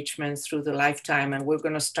environmental enrichment through the lifetime, and we're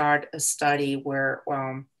going to start a study where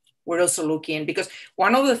we're also looking, because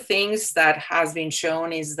one of the things that has been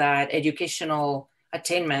shown is that educational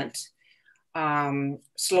attainment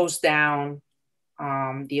slows down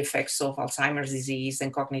the effects of Alzheimer's disease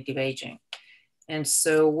and cognitive aging. And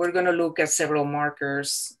so we're going to look at several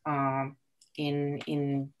markers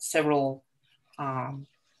in several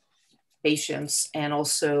patients, and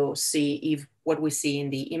also see if what we see in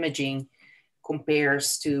the imaging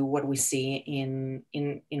compares to what we see in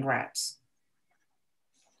rats.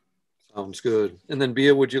 Sounds good. And then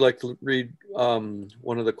Bia, would you like to read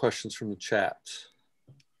one of the questions from the chat?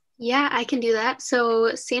 Yeah, I can do that.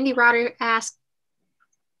 So Sandy Rotter asked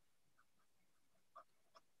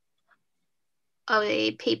of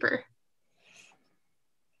a paper.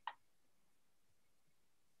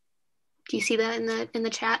 Do you see that in the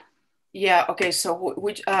chat? Yeah. Okay. So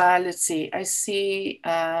which let's see. I see.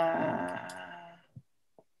 Okay.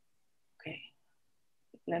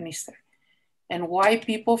 Let me start. And why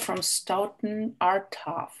people from Stoughton are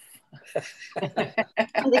tough. I think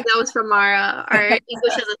that was from our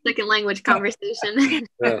English as a second language conversation.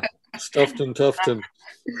 Yeah, Stoughton, Tufton.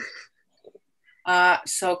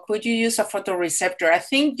 So could you use a photoreceptor? I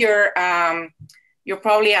think you're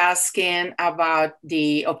probably asking about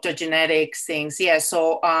the optogenetics things. Yeah,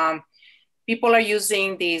 so people are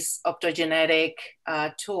using these optogenetic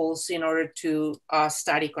tools in order to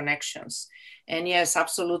study connections. And yes,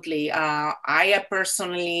 absolutely. I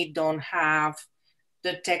personally don't have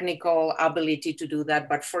the technical ability to do that,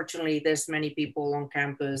 but fortunately there's many people on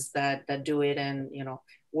campus that do it, and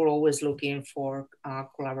we're always looking for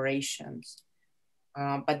collaborations.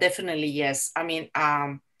 But definitely, yes. I mean,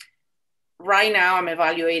 right now I'm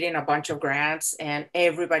evaluating a bunch of grants and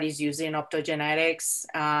everybody's using optogenetics.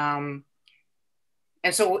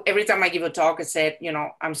 And so every time I give a talk, I said,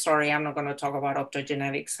 I'm sorry, I'm not going to talk about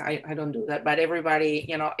optogenetics. I don't do that. But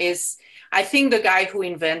everybody, I think the guy who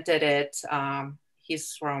invented it,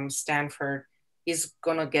 he's from Stanford, he's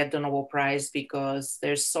going to get the Nobel Prize, because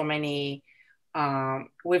there's so many,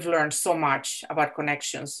 we've learned so much about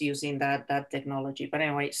connections using that technology. But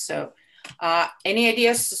anyway, so any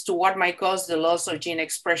ideas as to what might cause the loss of gene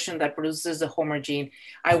expression that produces the Homer gene?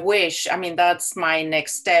 I wish. I mean, that's my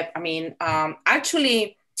next step. I mean,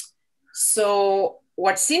 actually, so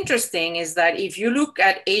what's interesting is that if you look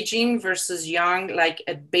at aging versus young, like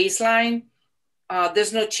at baseline,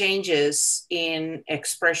 there's no changes in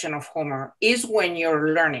expression of Homer, is when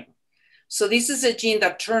you're learning. So this is a gene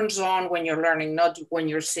that turns on when you're learning, not when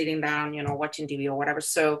you're sitting down, watching TV or whatever.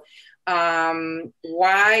 So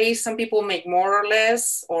why some people make more or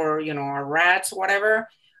less, or are rats, whatever,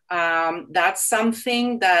 that's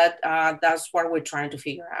something that that's what we're trying to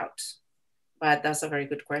figure out. But that's a very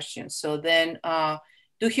good question. So then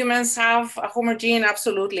do humans have a Homer gene?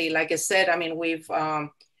 Absolutely. Like I said, I mean,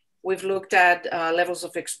 we've looked at levels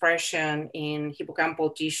of expression in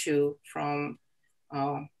hippocampal tissue from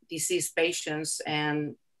deceased patients,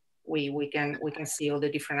 and we can see all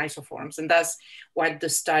the different isoforms, and that's what the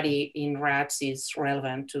study in rats is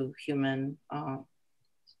relevant to human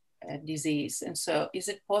disease. And so, is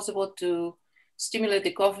it possible to stimulate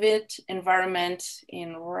the COVID environment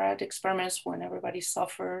in rat experiments when everybody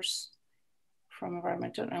suffers from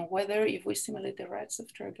environmental, and whether if we stimulate the rats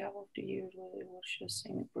after a gap of the years, whether it will show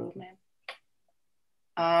some improvement?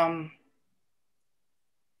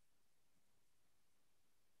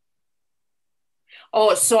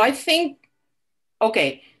 Oh, so I think,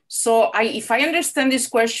 okay. So if I understand this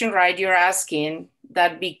question right, you're asking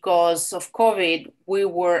that because of COVID, we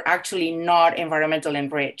were actually not environmental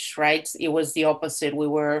enriched, right? It was the opposite. We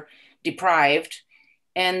were deprived.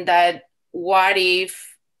 And that what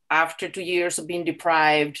if after 2 years of being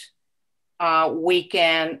deprived, we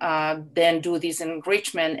can then do this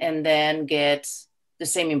enrichment and then get the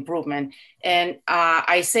same improvement? And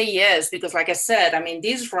I say yes, because like I said, I mean,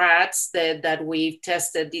 these rats that we've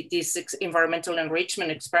tested, these environmental enrichment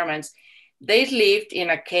experiments, they lived in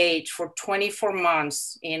a cage for 24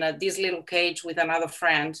 months in this little cage with another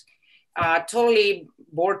friend, totally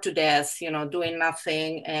bored to death, doing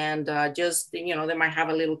nothing. And just, they might have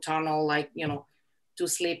a little tunnel, like, to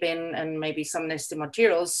sleep in, and maybe some nesting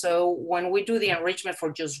materials. So when we do the enrichment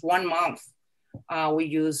for just 1 month, we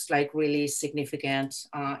use like really significant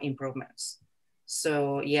improvements.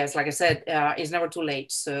 So yes, like I said, it's never too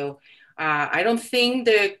late. So I don't think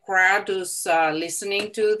the crowd who's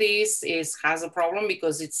listening to this has a problem,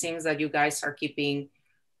 because it seems that you guys are keeping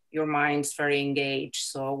your minds very engaged.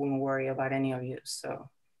 So I wouldn't worry about any of you. So,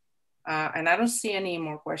 and I don't see any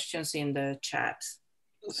more questions in the chat.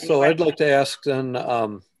 So I'd like to ask then,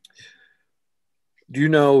 do you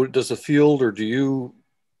know, does the field, or do you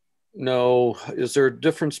know, is there a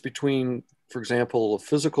difference between, for example,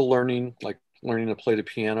 physical learning, like learning to play the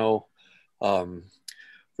piano,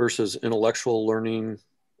 versus intellectual learning,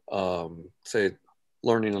 say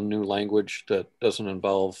learning a new language that doesn't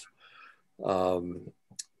involve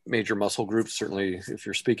major muscle groups? Certainly if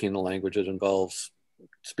you're speaking the language, it involves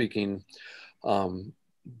speaking. Do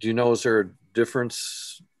you know, is there a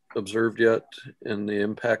difference observed yet in the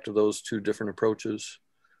impact of those two different approaches?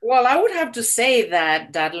 Well, I would have to say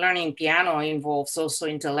that learning piano involves also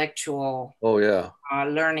intellectual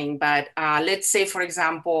learning. But let's say, for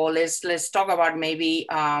example, let's talk about maybe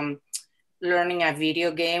learning a video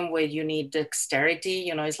game where you need dexterity.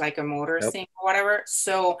 You know, it's like a motor thing or whatever.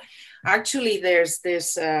 So actually, there's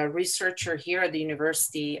this researcher here at the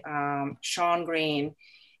university, Sean Green,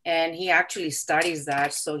 and he actually studies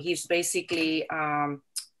that. So he's basically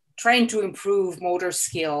trying to improve motor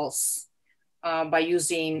skills by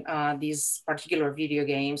using these particular video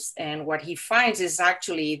games. And what he finds is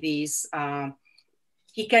actually these,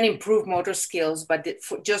 he can improve motor skills, but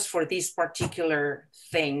just for this particular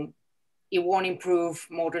thing, it won't improve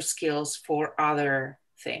motor skills for other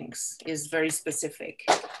things. It's very specific.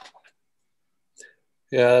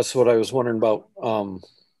 Yeah, that's what I was wondering about.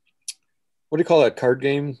 What do you call that card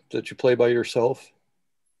game that you play by yourself?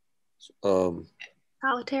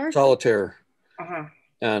 Solitaire. Solitaire. Uh-huh.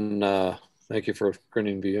 And thank you for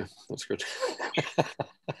grinning, Via. That's good.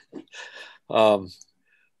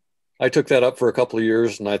 I took that up for a couple of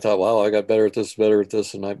years, and I thought, wow, I got better at this,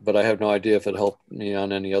 but I have no idea if it helped me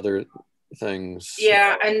on any other things.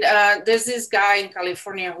 Yeah, and there's this guy in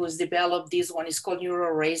California who's developed this one. It's called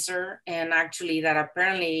NeuroRazor, and actually that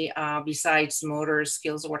apparently, besides motor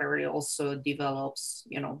skills or whatever, it also develops,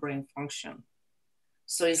 you know, brain function.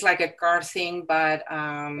 So it's like a card thing, but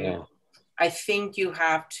I think you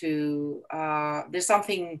have to, there's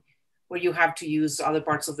something where you have to use other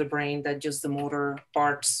parts of the brain than just the motor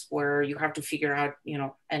parts, where you have to figure out, you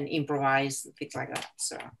know, and improvise and things like that.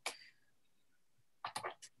 So.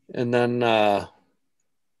 And then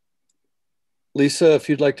Lisa, if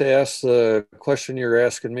you'd like to ask the question you're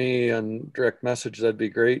asking me on direct message, that'd be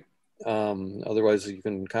great. Otherwise, you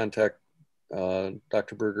can contact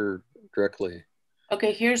Dr. Berger directly.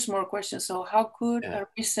 Okay, here's more questions. So how could a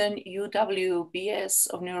recent UW-BS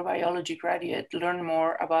of neurobiology graduate learn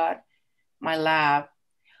more about my lab?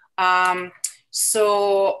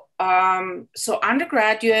 So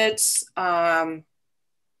undergraduates,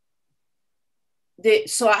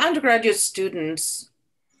 undergraduate students,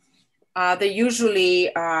 they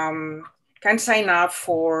usually can sign up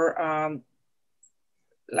for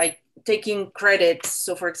like taking credits.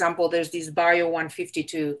 So for example, there's this Bio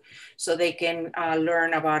 152, so they can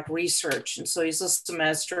learn about research. And so it's a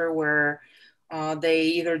semester where they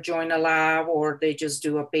either join a lab or they just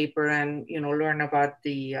do a paper and, you know, learn about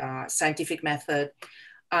the scientific method.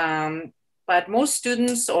 But most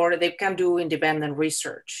students, or they can do independent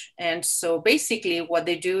research. And so basically what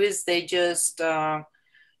they do is they just,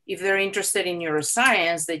 if they're interested in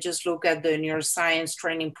neuroscience, they just look at the neuroscience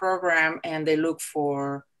training program and they look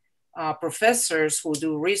for professors who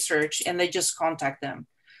do research, and they just contact them.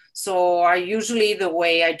 So I usually, the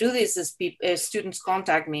way I do this is students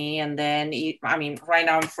contact me, and then, I mean, right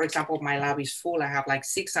now, for example, my lab is full. I have like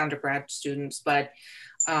 6 undergrad students, but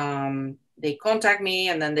they contact me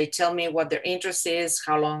and then they tell me what their interest is,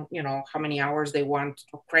 how long, you know, how many hours they want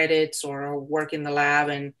credits or work in the lab.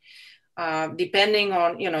 And depending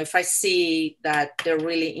on, you know, if I see that they're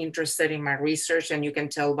really interested in my research, and you can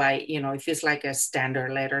tell by, you know, if it's like a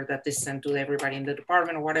standard letter that they send to everybody in the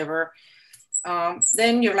department or whatever,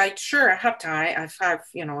 then you're like, sure, I have time, I have,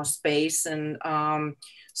 you know, space. And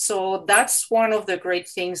so that's one of the great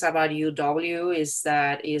things about UW is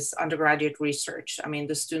that is undergraduate research. I mean,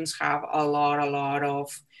 the students have a lot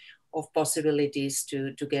of possibilities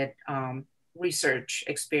to get research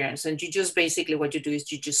experience. And you just basically, what you do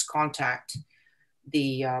is you just contact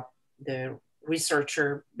the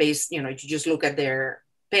researcher based, you know, you just look at their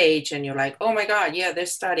page and you're like, oh my God, yeah, they're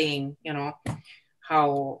studying, you know,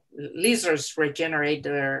 how lizards regenerate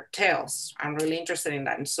their tails. I'm really interested in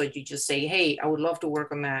that. And so you just say, hey, I would love to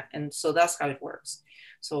work on that. And so that's how it works.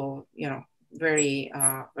 So, you know, very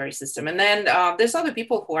system. And then there's other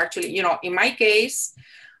people who actually, you know, in my case,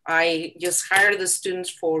 I just hire the students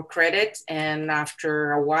for credit. And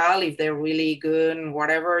after a while, if they're really good and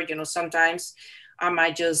whatever, you know, sometimes I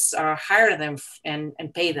might just hire them and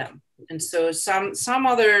pay them. And so some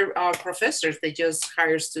other professors, they just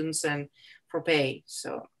hire students and for pay.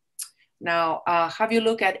 So now, have you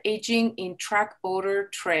looked at aging in track odor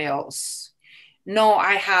trails? No,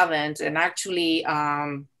 I haven't. And actually,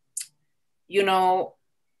 you know,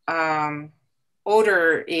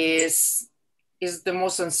 odor is the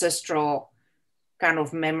most ancestral kind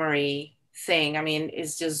of memory thing. I mean,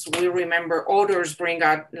 it's just, we remember odors bring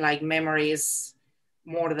out like memories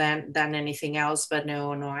more than anything else. But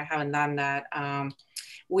no, I haven't done that.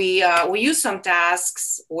 We use some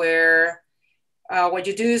tasks where what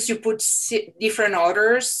you do is you put different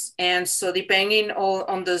odors, and so depending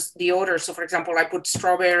on the odor. So for example, I put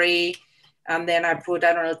strawberry, and then I put,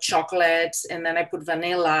 I don't know, chocolate, and then I put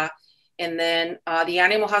vanilla. And then the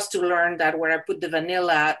animal has to learn that where I put the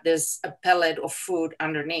vanilla, there's a pellet of food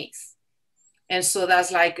underneath. And so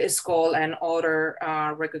that's like, it's called an odor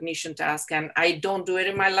recognition task. And I don't do it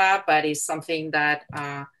in my lab, but it's something that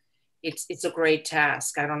it's a great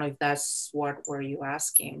task. I don't know if that's what were you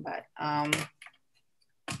asking, but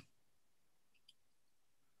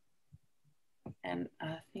and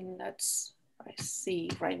I think that's what I see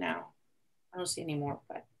right now. I don't see any more,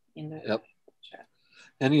 but in the chat.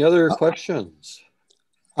 Any other questions?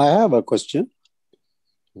 I have a question.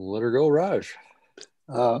 Let her go, Raj.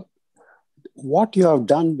 What you have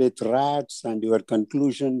done with rats and your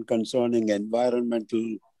conclusion concerning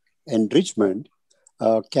environmental enrichment,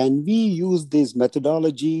 can we use this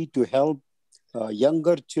methodology to help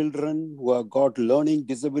younger children who have got learning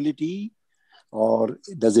disability? Or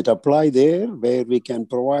does it apply there where we can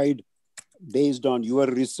provide based on your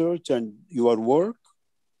research and your work?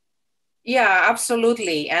 Yeah,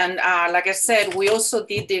 absolutely. And like I said, we also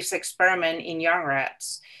did this experiment in young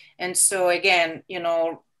rats. And so again, you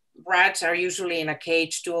know, rats are usually in a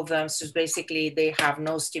cage, two of them. So basically they have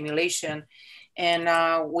no stimulation.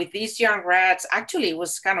 And with these young rats, actually it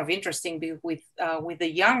was kind of interesting because with the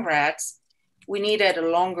young rats, we needed a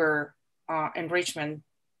longer enrichment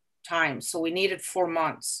time. So we needed 4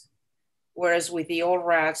 months. Whereas with the old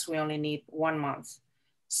rats, we only need 1 month.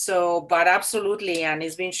 So, but absolutely, and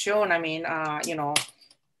it's been shown, I mean, you know,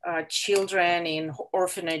 children in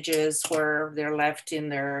orphanages where they're left in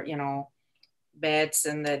their, you know, beds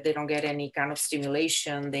and that they don't get any kind of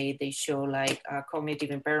stimulation, they show like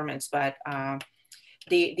cognitive impairments. But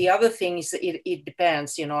the other thing is it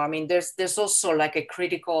depends, you know, I mean, there's also like a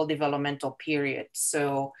critical developmental period.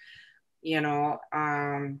 So, you know,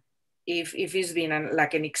 if it's been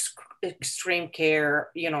like an extreme care,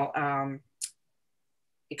 you know,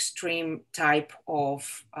 extreme type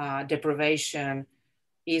of deprivation,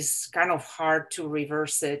 is kind of hard to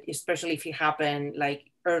reverse it, especially if it happened like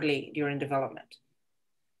early during development.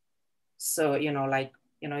 So, you know, like,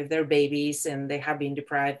 you know, if they're babies and they have been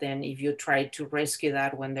deprived, then if you try to rescue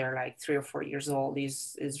that when they're like 3 or 4 years old,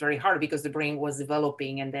 is very hard because the brain was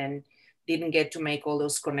developing and then didn't get to make all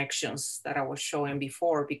those connections that I was showing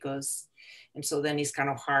before, because, and so then it's kind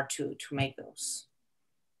of hard to make those.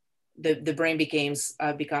 The brain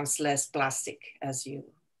becomes less plastic as you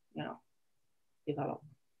know, develop.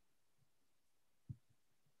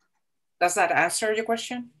 Does that answer your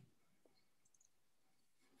question?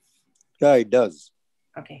 Yeah, it does.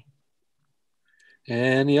 Okay.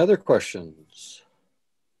 Any other questions?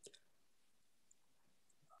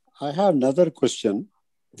 I have another question.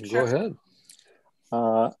 Go ahead.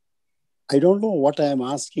 I don't know what I am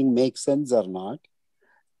asking makes sense or not.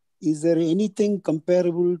 Is there anything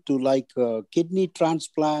comparable to like kidney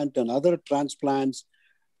transplant and other transplants?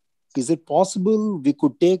 Is it possible we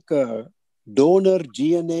could take a donor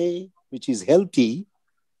GNA, which is healthy,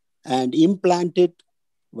 and implant it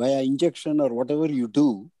via injection or whatever you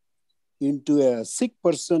do into a sick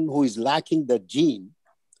person who is lacking that gene,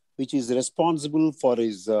 which is responsible for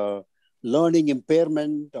his learning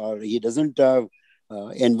impairment, or he doesn't have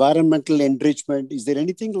environmental enrichment? Is there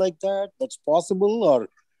anything like that that's possible, or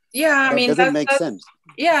yeah, I mean, doesn't make sense?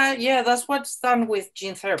 Yeah, that's what's done with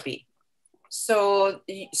gene therapy. So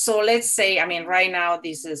let's say, I mean, right now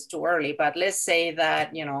this is too early, but let's say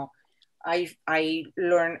that, you know, I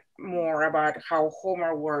learn more about how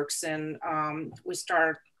Homer works, and we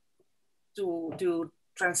start to do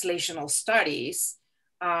translational studies.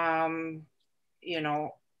 You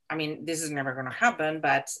know, I mean, this is never going to happen,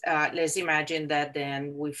 but let's imagine that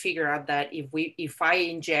then we figure out that if I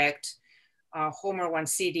inject Homer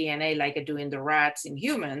 1C DNA like I do in the rats in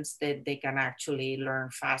humans, that they can actually learn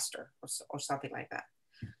faster or something like that.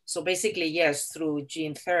 So basically, yes, through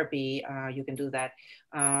gene therapy, you can do that.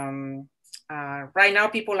 right now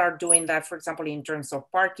people are doing that, for example, in terms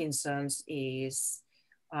of Parkinson's, is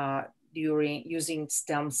during using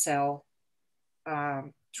stem cell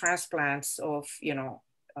transplants of,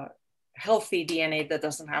 healthy DNA that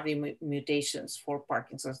doesn't have the mutations for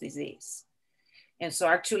Parkinson's disease. And so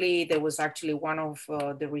actually, there was actually one of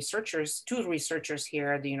the researchers, two researchers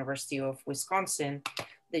here at the University of Wisconsin,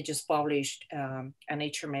 they just published a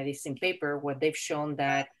Nature Medicine paper where they've shown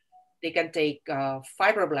that they can take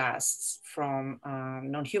fibroblasts from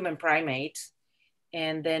non-human primates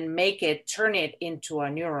and then turn it into a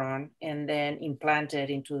neuron and then implant it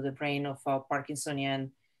into the brain of a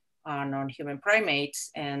Parkinsonian non-human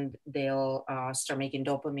primates, and they'll start making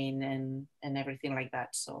dopamine and everything like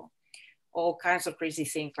that. So all kinds of crazy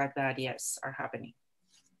things like that, yes, are happening.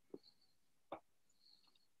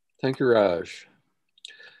 Thank you, Raj.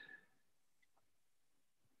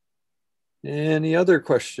 Any other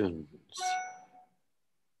questions?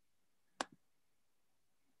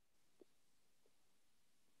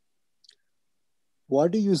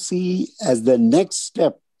 What do you see as the next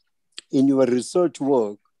step in your research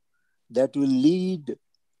work that will lead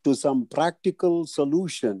to some practical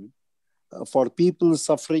solution for people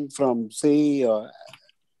suffering from, say,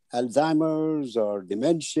 Alzheimer's or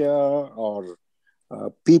dementia, or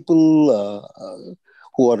people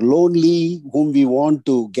who are lonely, whom we want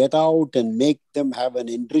to get out and make them have an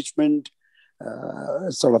enrichment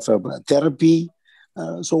sort of a therapy?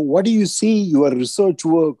 So what do you see your research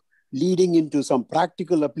work leading into some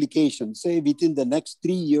practical application, say within the next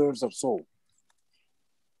 3 years or so?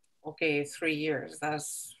 Okay, 3 years,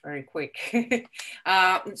 that's very quick.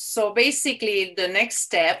 So basically the next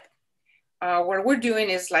step, what we're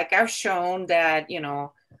doing is, like I've shown that, if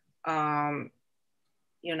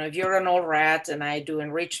you're an old rat and I do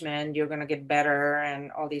enrichment, you're gonna get better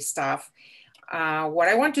and all this stuff. What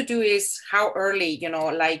I want to do is how early,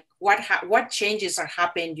 like what changes are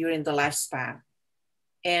happening during the lifespan,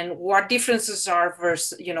 and what differences are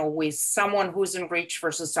versus, with someone who's enriched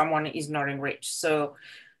versus someone is not enriched. So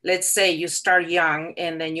let's say you start young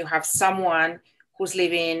and then you have someone who's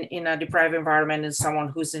living in a deprived environment and someone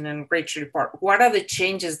who's in an enriched report. What are the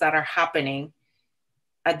changes that are happening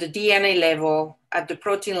at the DNA level, at the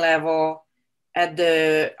protein level, at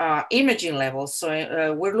the imaging level?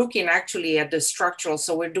 So we're looking actually at the structural.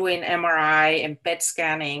 So we're doing MRI and PET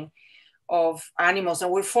scanning of animals, and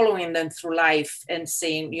we're following them through life and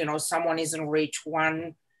saying, someone is enriched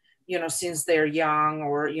since they're young,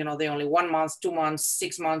 or, they're only 1 month, 2 months,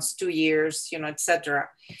 6 months, 2 years, etc.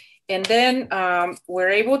 And then we're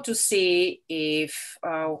able to see if,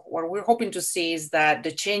 what we're hoping to see is that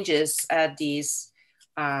the changes at these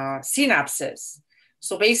synapses.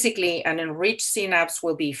 So basically an enriched synapse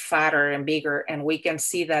will be fatter and bigger, and we can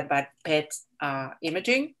see that by PET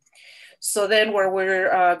imaging. So then what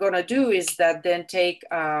we're gonna do is that then take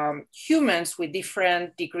humans with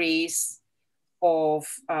different degrees of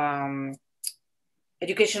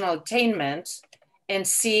educational attainment and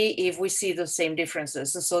see if we see the same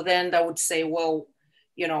differences. And so then that would say, well,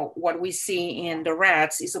 what we see in the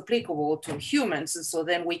rats is applicable to humans. And so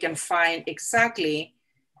then we can find exactly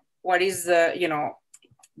what is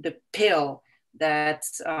the pill that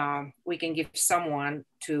we can give someone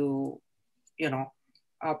to,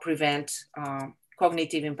 prevent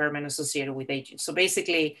cognitive impairment associated with aging. So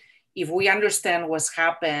basically, if we understand what's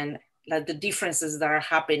happened, like the differences that are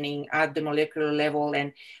happening at the molecular level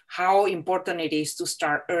and how important it is to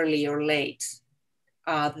start early or late,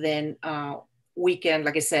 then we can,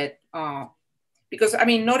 like I said, because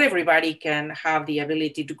not everybody can have the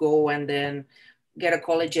ability to go and then get a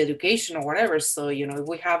college education or whatever. So, if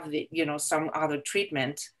we have some other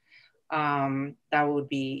treatment, that would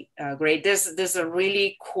be great. There's a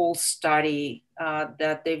really cool study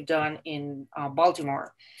that they've done in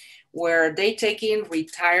Baltimore, where they take in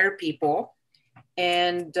retired people,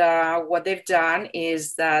 and what they've done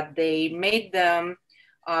is that they made them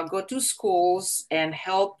go to schools and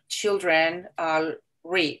help children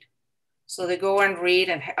read. So they go and read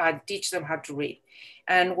and teach them how to read.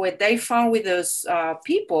 And what they found with those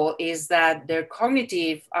people is that their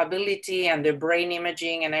cognitive ability and their brain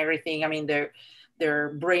imaging and everything, their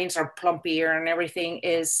brains are plumpier and everything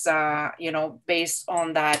is, based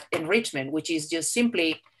on that enrichment, which is just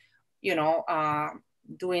simply,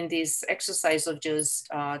 doing this exercise of just,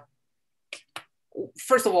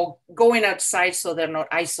 first of all, going outside so they're not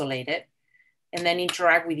isolated, and then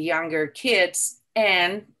interact with younger kids,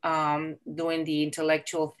 and doing the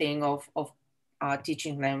intellectual thing of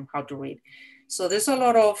teaching them how to read. So there's a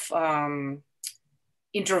lot of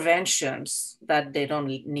interventions that they don't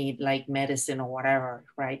need, like medicine or whatever,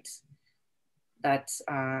 right?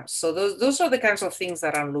 So those are the kinds of things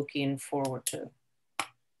that I'm looking forward to.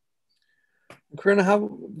 Corinna,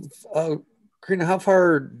 how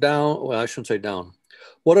far down, well, I shouldn't say down,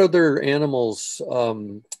 what other animals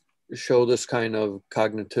show this kind of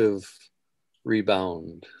cognitive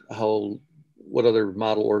rebound? What other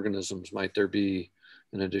model organisms might there be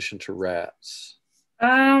in addition to rats?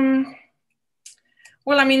 Well,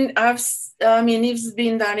 I mean, it's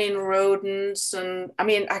been done in rodents, and I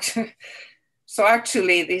mean,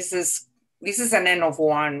 actually, this is an N of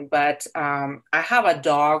one, but I have a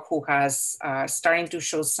dog who has starting to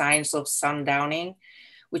show signs of sundowning,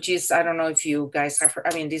 which is, I don't know if you guys have heard,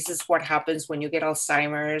 I mean, this is what happens when you get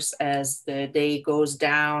Alzheimer's. As the day goes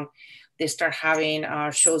down, they start having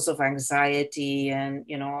shows of anxiety and,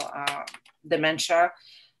 dementia.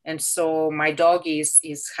 And so my dog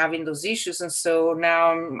is having those issues. And so now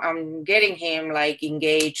I'm getting him like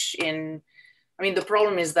engaged in, I mean, the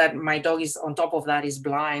problem is that my dog is on top of that is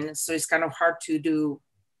blind. So it's kind of hard to do,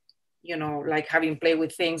 like having play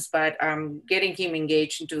with things, but I'm getting him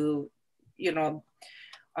engaged into,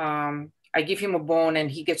 I give him a bone and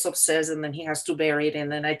he gets obsessed and then he has to bury it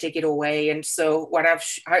and then I take it away. And so what I've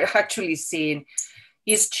actually seen,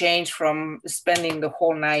 he's changed from spending the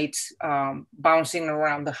whole night bouncing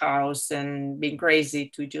around the house and being crazy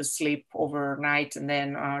to just sleep overnight and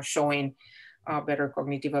then showing better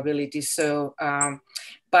cognitive ability. So,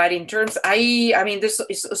 but in terms, I mean, this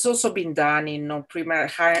it's also been done in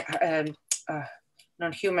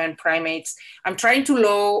non-human primates. I'm trying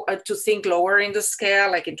to think lower in the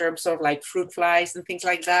scale, like in terms of like fruit flies and things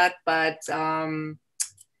like that. But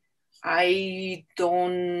I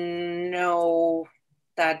don't know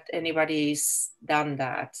that anybody's done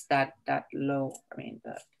that low. I mean,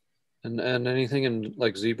 and anything in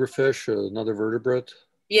like zebrafish, another vertebrate?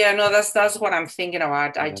 Yeah, no, that's what I'm thinking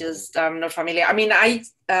about. I just I'm not familiar. I mean,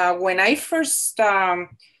 when I first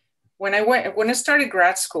when I started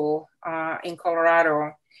grad school in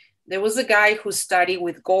Colorado, there was a guy who studied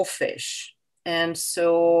with goldfish, and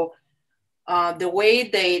so the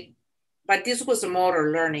way but this was a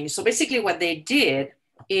motor learning. So basically, what they did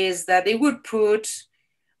is that they would put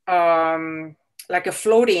like a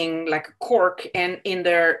floating, like a cork, and in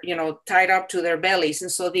their, tied up to their bellies,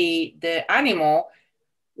 and so the animal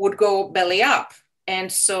would go belly up,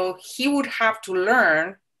 and so he would have to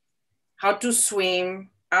learn how to swim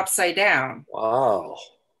upside down. Wow.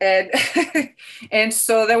 And and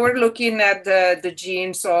so they were looking at the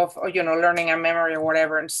genes of, learning and memory or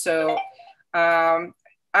whatever. And so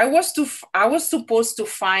I was supposed to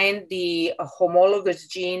find the homologous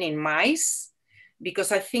gene in mice,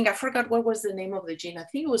 because I forgot what was the name of the gene. I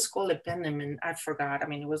think it was called ependymin. I forgot. I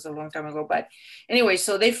mean, it was a long time ago. But anyway,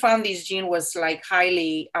 so they found this gene was like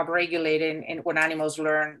highly upregulated and when animals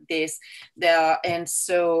learn this. And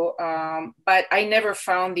so, but I never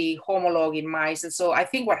found the homolog in mice. And so I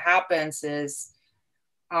think what happens is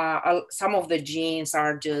some of the genes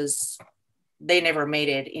are they never made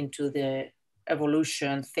it into the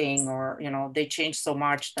evolution thing, or, they changed so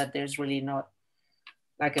much that there's really not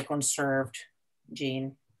like a conserved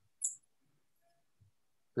gene.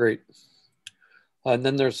 Great. And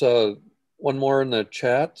then there's one more in the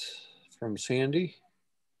chat from Sandy.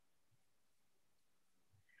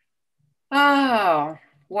 Oh,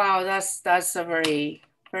 wow, that's a very,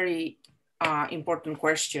 very important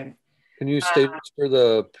question. Can you state for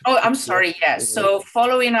the... Oh, I'm sorry, yes. So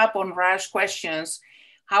following up on Raj's questions,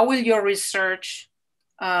 how will your research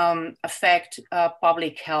affect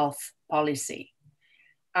public health policy?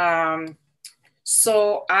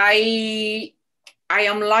 So I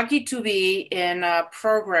am lucky to be in a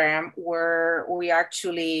program where we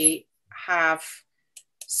actually have,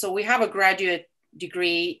 we have a graduate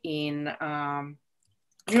degree in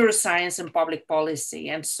neuroscience and public policy.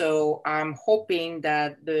 And so I'm hoping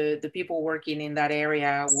that the people working in that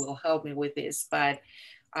area will help me with this. But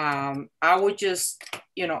I would just,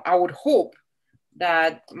 I would hope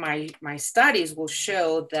that my studies will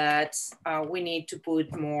show that we need to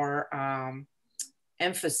put more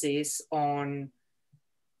emphasis on,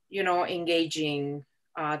 engaging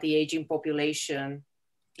the aging population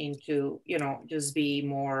into, just be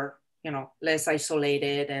more, less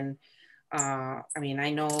isolated. And I mean, I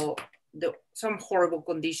know some horrible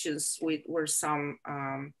conditions where some,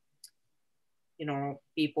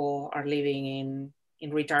 people are living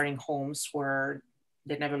in retiring homes where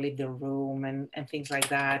they never leave their room and things like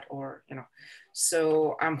that, or,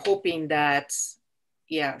 so I'm hoping that,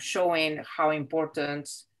 showing how important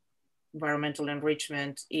environmental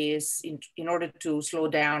enrichment is in order to slow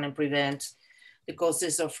down and prevent the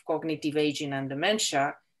causes of cognitive aging and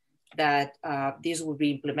dementia. that this would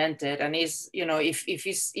be implemented. And is, you know,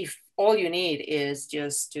 if all you need is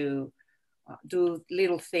just to do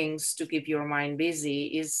little things to keep your mind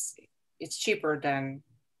busy, it's cheaper than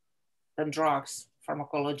drugs,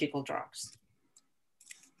 pharmacological drugs.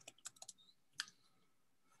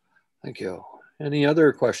 Thank you. Any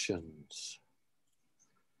other questions?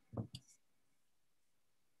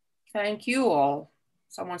 Thank you all.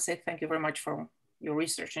 Someone said thank you very much for your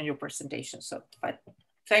research and your presentation. So, but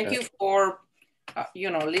thank you for, you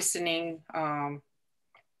know, listening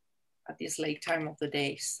at this late time of the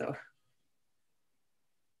day. So.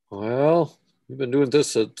 Well, we've been doing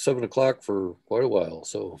this at 7 o'clock for quite a while,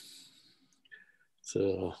 so it's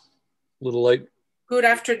a little late. Good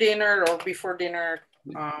after dinner or before dinner.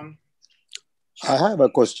 I have a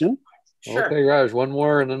question. Sure. Okay, Raj, one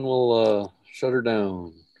more and then we'll shut her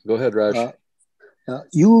down. Go ahead, Raj.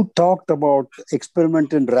 You talked about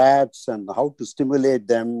experiment in rats and how to stimulate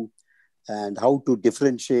them and how to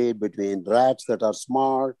differentiate between rats that are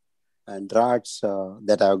smart and rats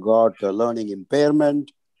that have got a learning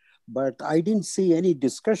impairment. But I didn't see any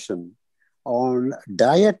discussion on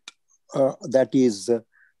diet that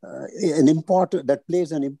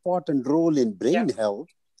plays an important role in brain health.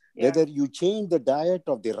 Whether you change the diet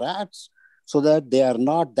of the rats so that they are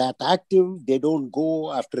not that active, they don't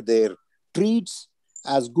go after their treats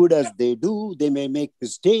as good as they do, they may make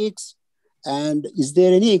mistakes. And is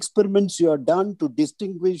there any experiments you have done to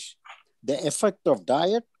distinguish the effect of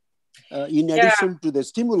diet in addition to the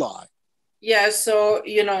stimuli? Yeah, so,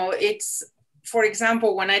 you know, it's, for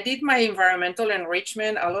example, when I did my environmental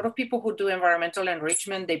enrichment, a lot of people who do environmental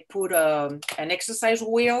enrichment, they put an exercise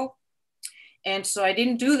wheel. And so I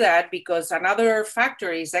didn't do that because another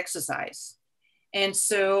factor is exercise. And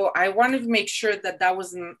so I wanted to make sure that that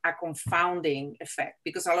wasn't a confounding effect,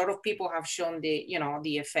 because a lot of people have shown the, you know,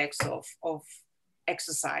 the effects of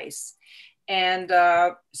exercise. And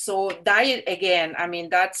so diet, again, I mean,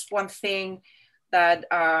 that's one thing that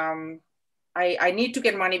I need to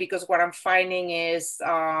get money, because what I'm finding is,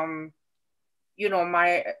 you know,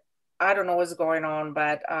 I don't know what's going on,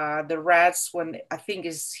 but the rats, when I think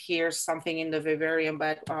is here something in the vivarium,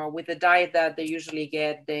 but with the diet that they usually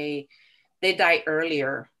get, they die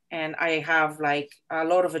earlier. And I have like a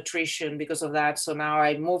lot of attrition because of that. So now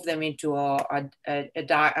I move them into a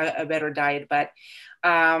better diet. But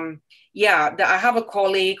yeah, I have a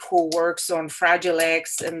colleague who works on Fragile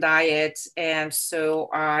X and diet. And so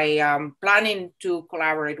I am planning to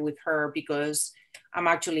collaborate with her, because I'm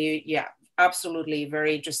actually, absolutely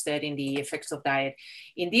very interested in the effects of diet.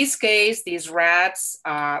 In this case, these rats,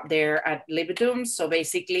 they're at libitum. So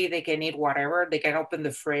basically they can eat whatever. They can open the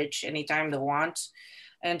fridge anytime they want.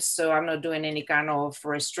 And so I'm not doing any kind of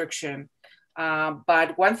restriction.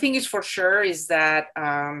 But one thing is for sure is that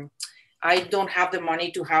I don't have the money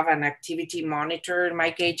to have an activity monitor in my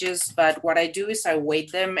cages. But what I do is I weigh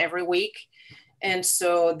them every week. And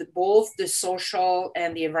so both the social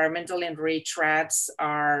and the environmental enriched rats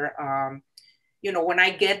are, you know, when I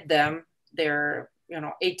get them, they're, you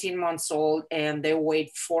know, 18 months old and they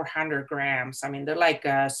weigh 400 grams. I mean, they're like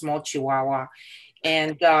a small Chihuahua.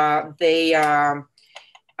 And they,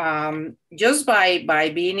 just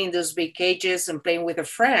by being in those big cages and playing with their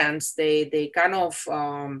friends, they kind of,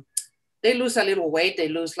 they lose a little weight. They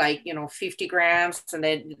lose like, you know, 50 grams and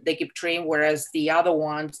then they keep training. Whereas the other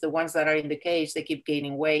ones, the ones that are in the cage, they keep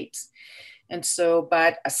gaining weight. And so,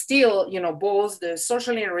 but still, you know, both the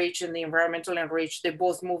socially enriched and the environmental enriched, they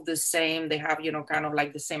both move the same. They have, you know, kind of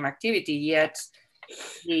like the same activity, yet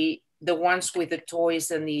the ones with the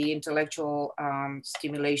toys and the intellectual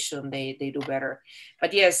stimulation, they do better.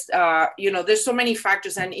 But yes, you know, there's so many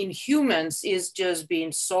factors, and in humans is just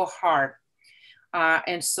been so hard.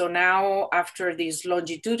 And so now after these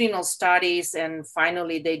longitudinal studies, and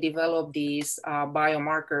finally they developed these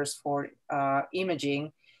biomarkers for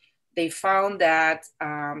imaging, they found that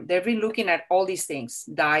they've been looking at all these things: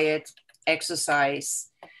 diet, exercise,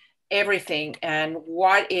 everything. And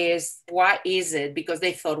what is it? Because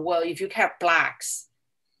they thought, well, if you have plaques,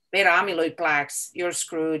 beta amyloid plaques, you're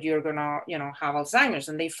screwed, you're gonna, you know, have Alzheimer's.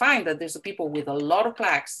 And they find that there's people with a lot of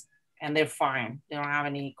plaques and they're fine. They don't have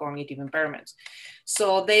any cognitive impairments.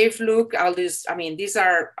 So they've looked at this. I mean, these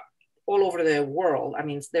are all over the world. I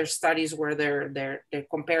mean, there's studies where they're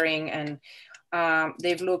comparing, and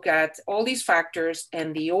they've looked at all these factors,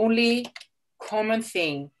 and the only common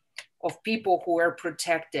thing of people who are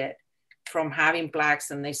protected from having plaques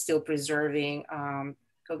and they still preserving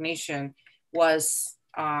cognition was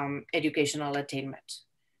educational attainment.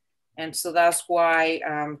 And so that's why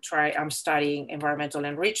I'm studying environmental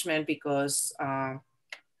enrichment, because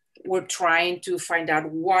we're trying to find out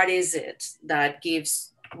what is it that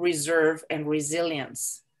gives reserve and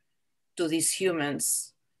resilience to these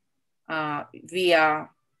humans via,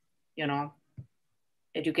 you know,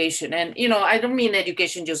 education. And, you know, I don't mean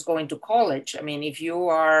education just going to college. I mean, if you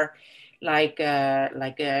are like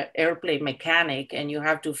a airplane mechanic and you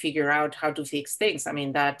have to figure out how to fix things, I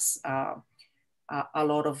mean, that's a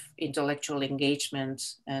lot of intellectual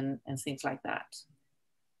engagement and things like that.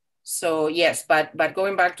 So yes, but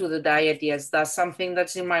going back to the diet, yes, that's something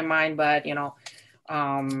that's in my mind, but you know,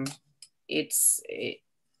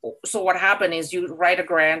 so what happened is you write a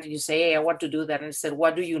grant, you say, hey, I want to do that. And I said,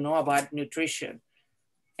 what do you know about nutrition?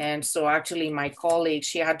 And so actually my colleague,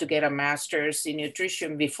 she had to get a master's in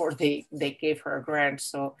nutrition before they gave her a grant.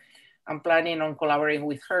 So I'm planning on collaborating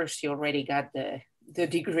with her. She already got the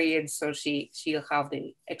degree, and so she'll have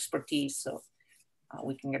the expertise, so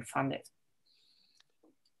we can get funded.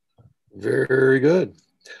 Very good.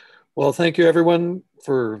 Well, thank you everyone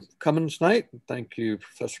for coming tonight. Thank you,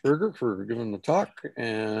 Professor Berger, for giving the talk,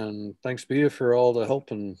 and thanks, Bia, for all the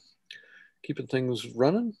help and keeping things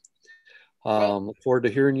running. Look forward to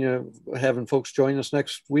hearing you, having folks join us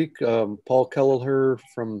next week. Paul Kelleher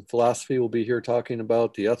from philosophy will be here talking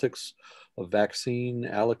about the ethics of vaccine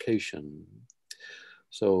allocation.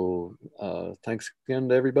 So thanks again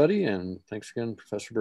to everybody, and thanks again, Professor Berger.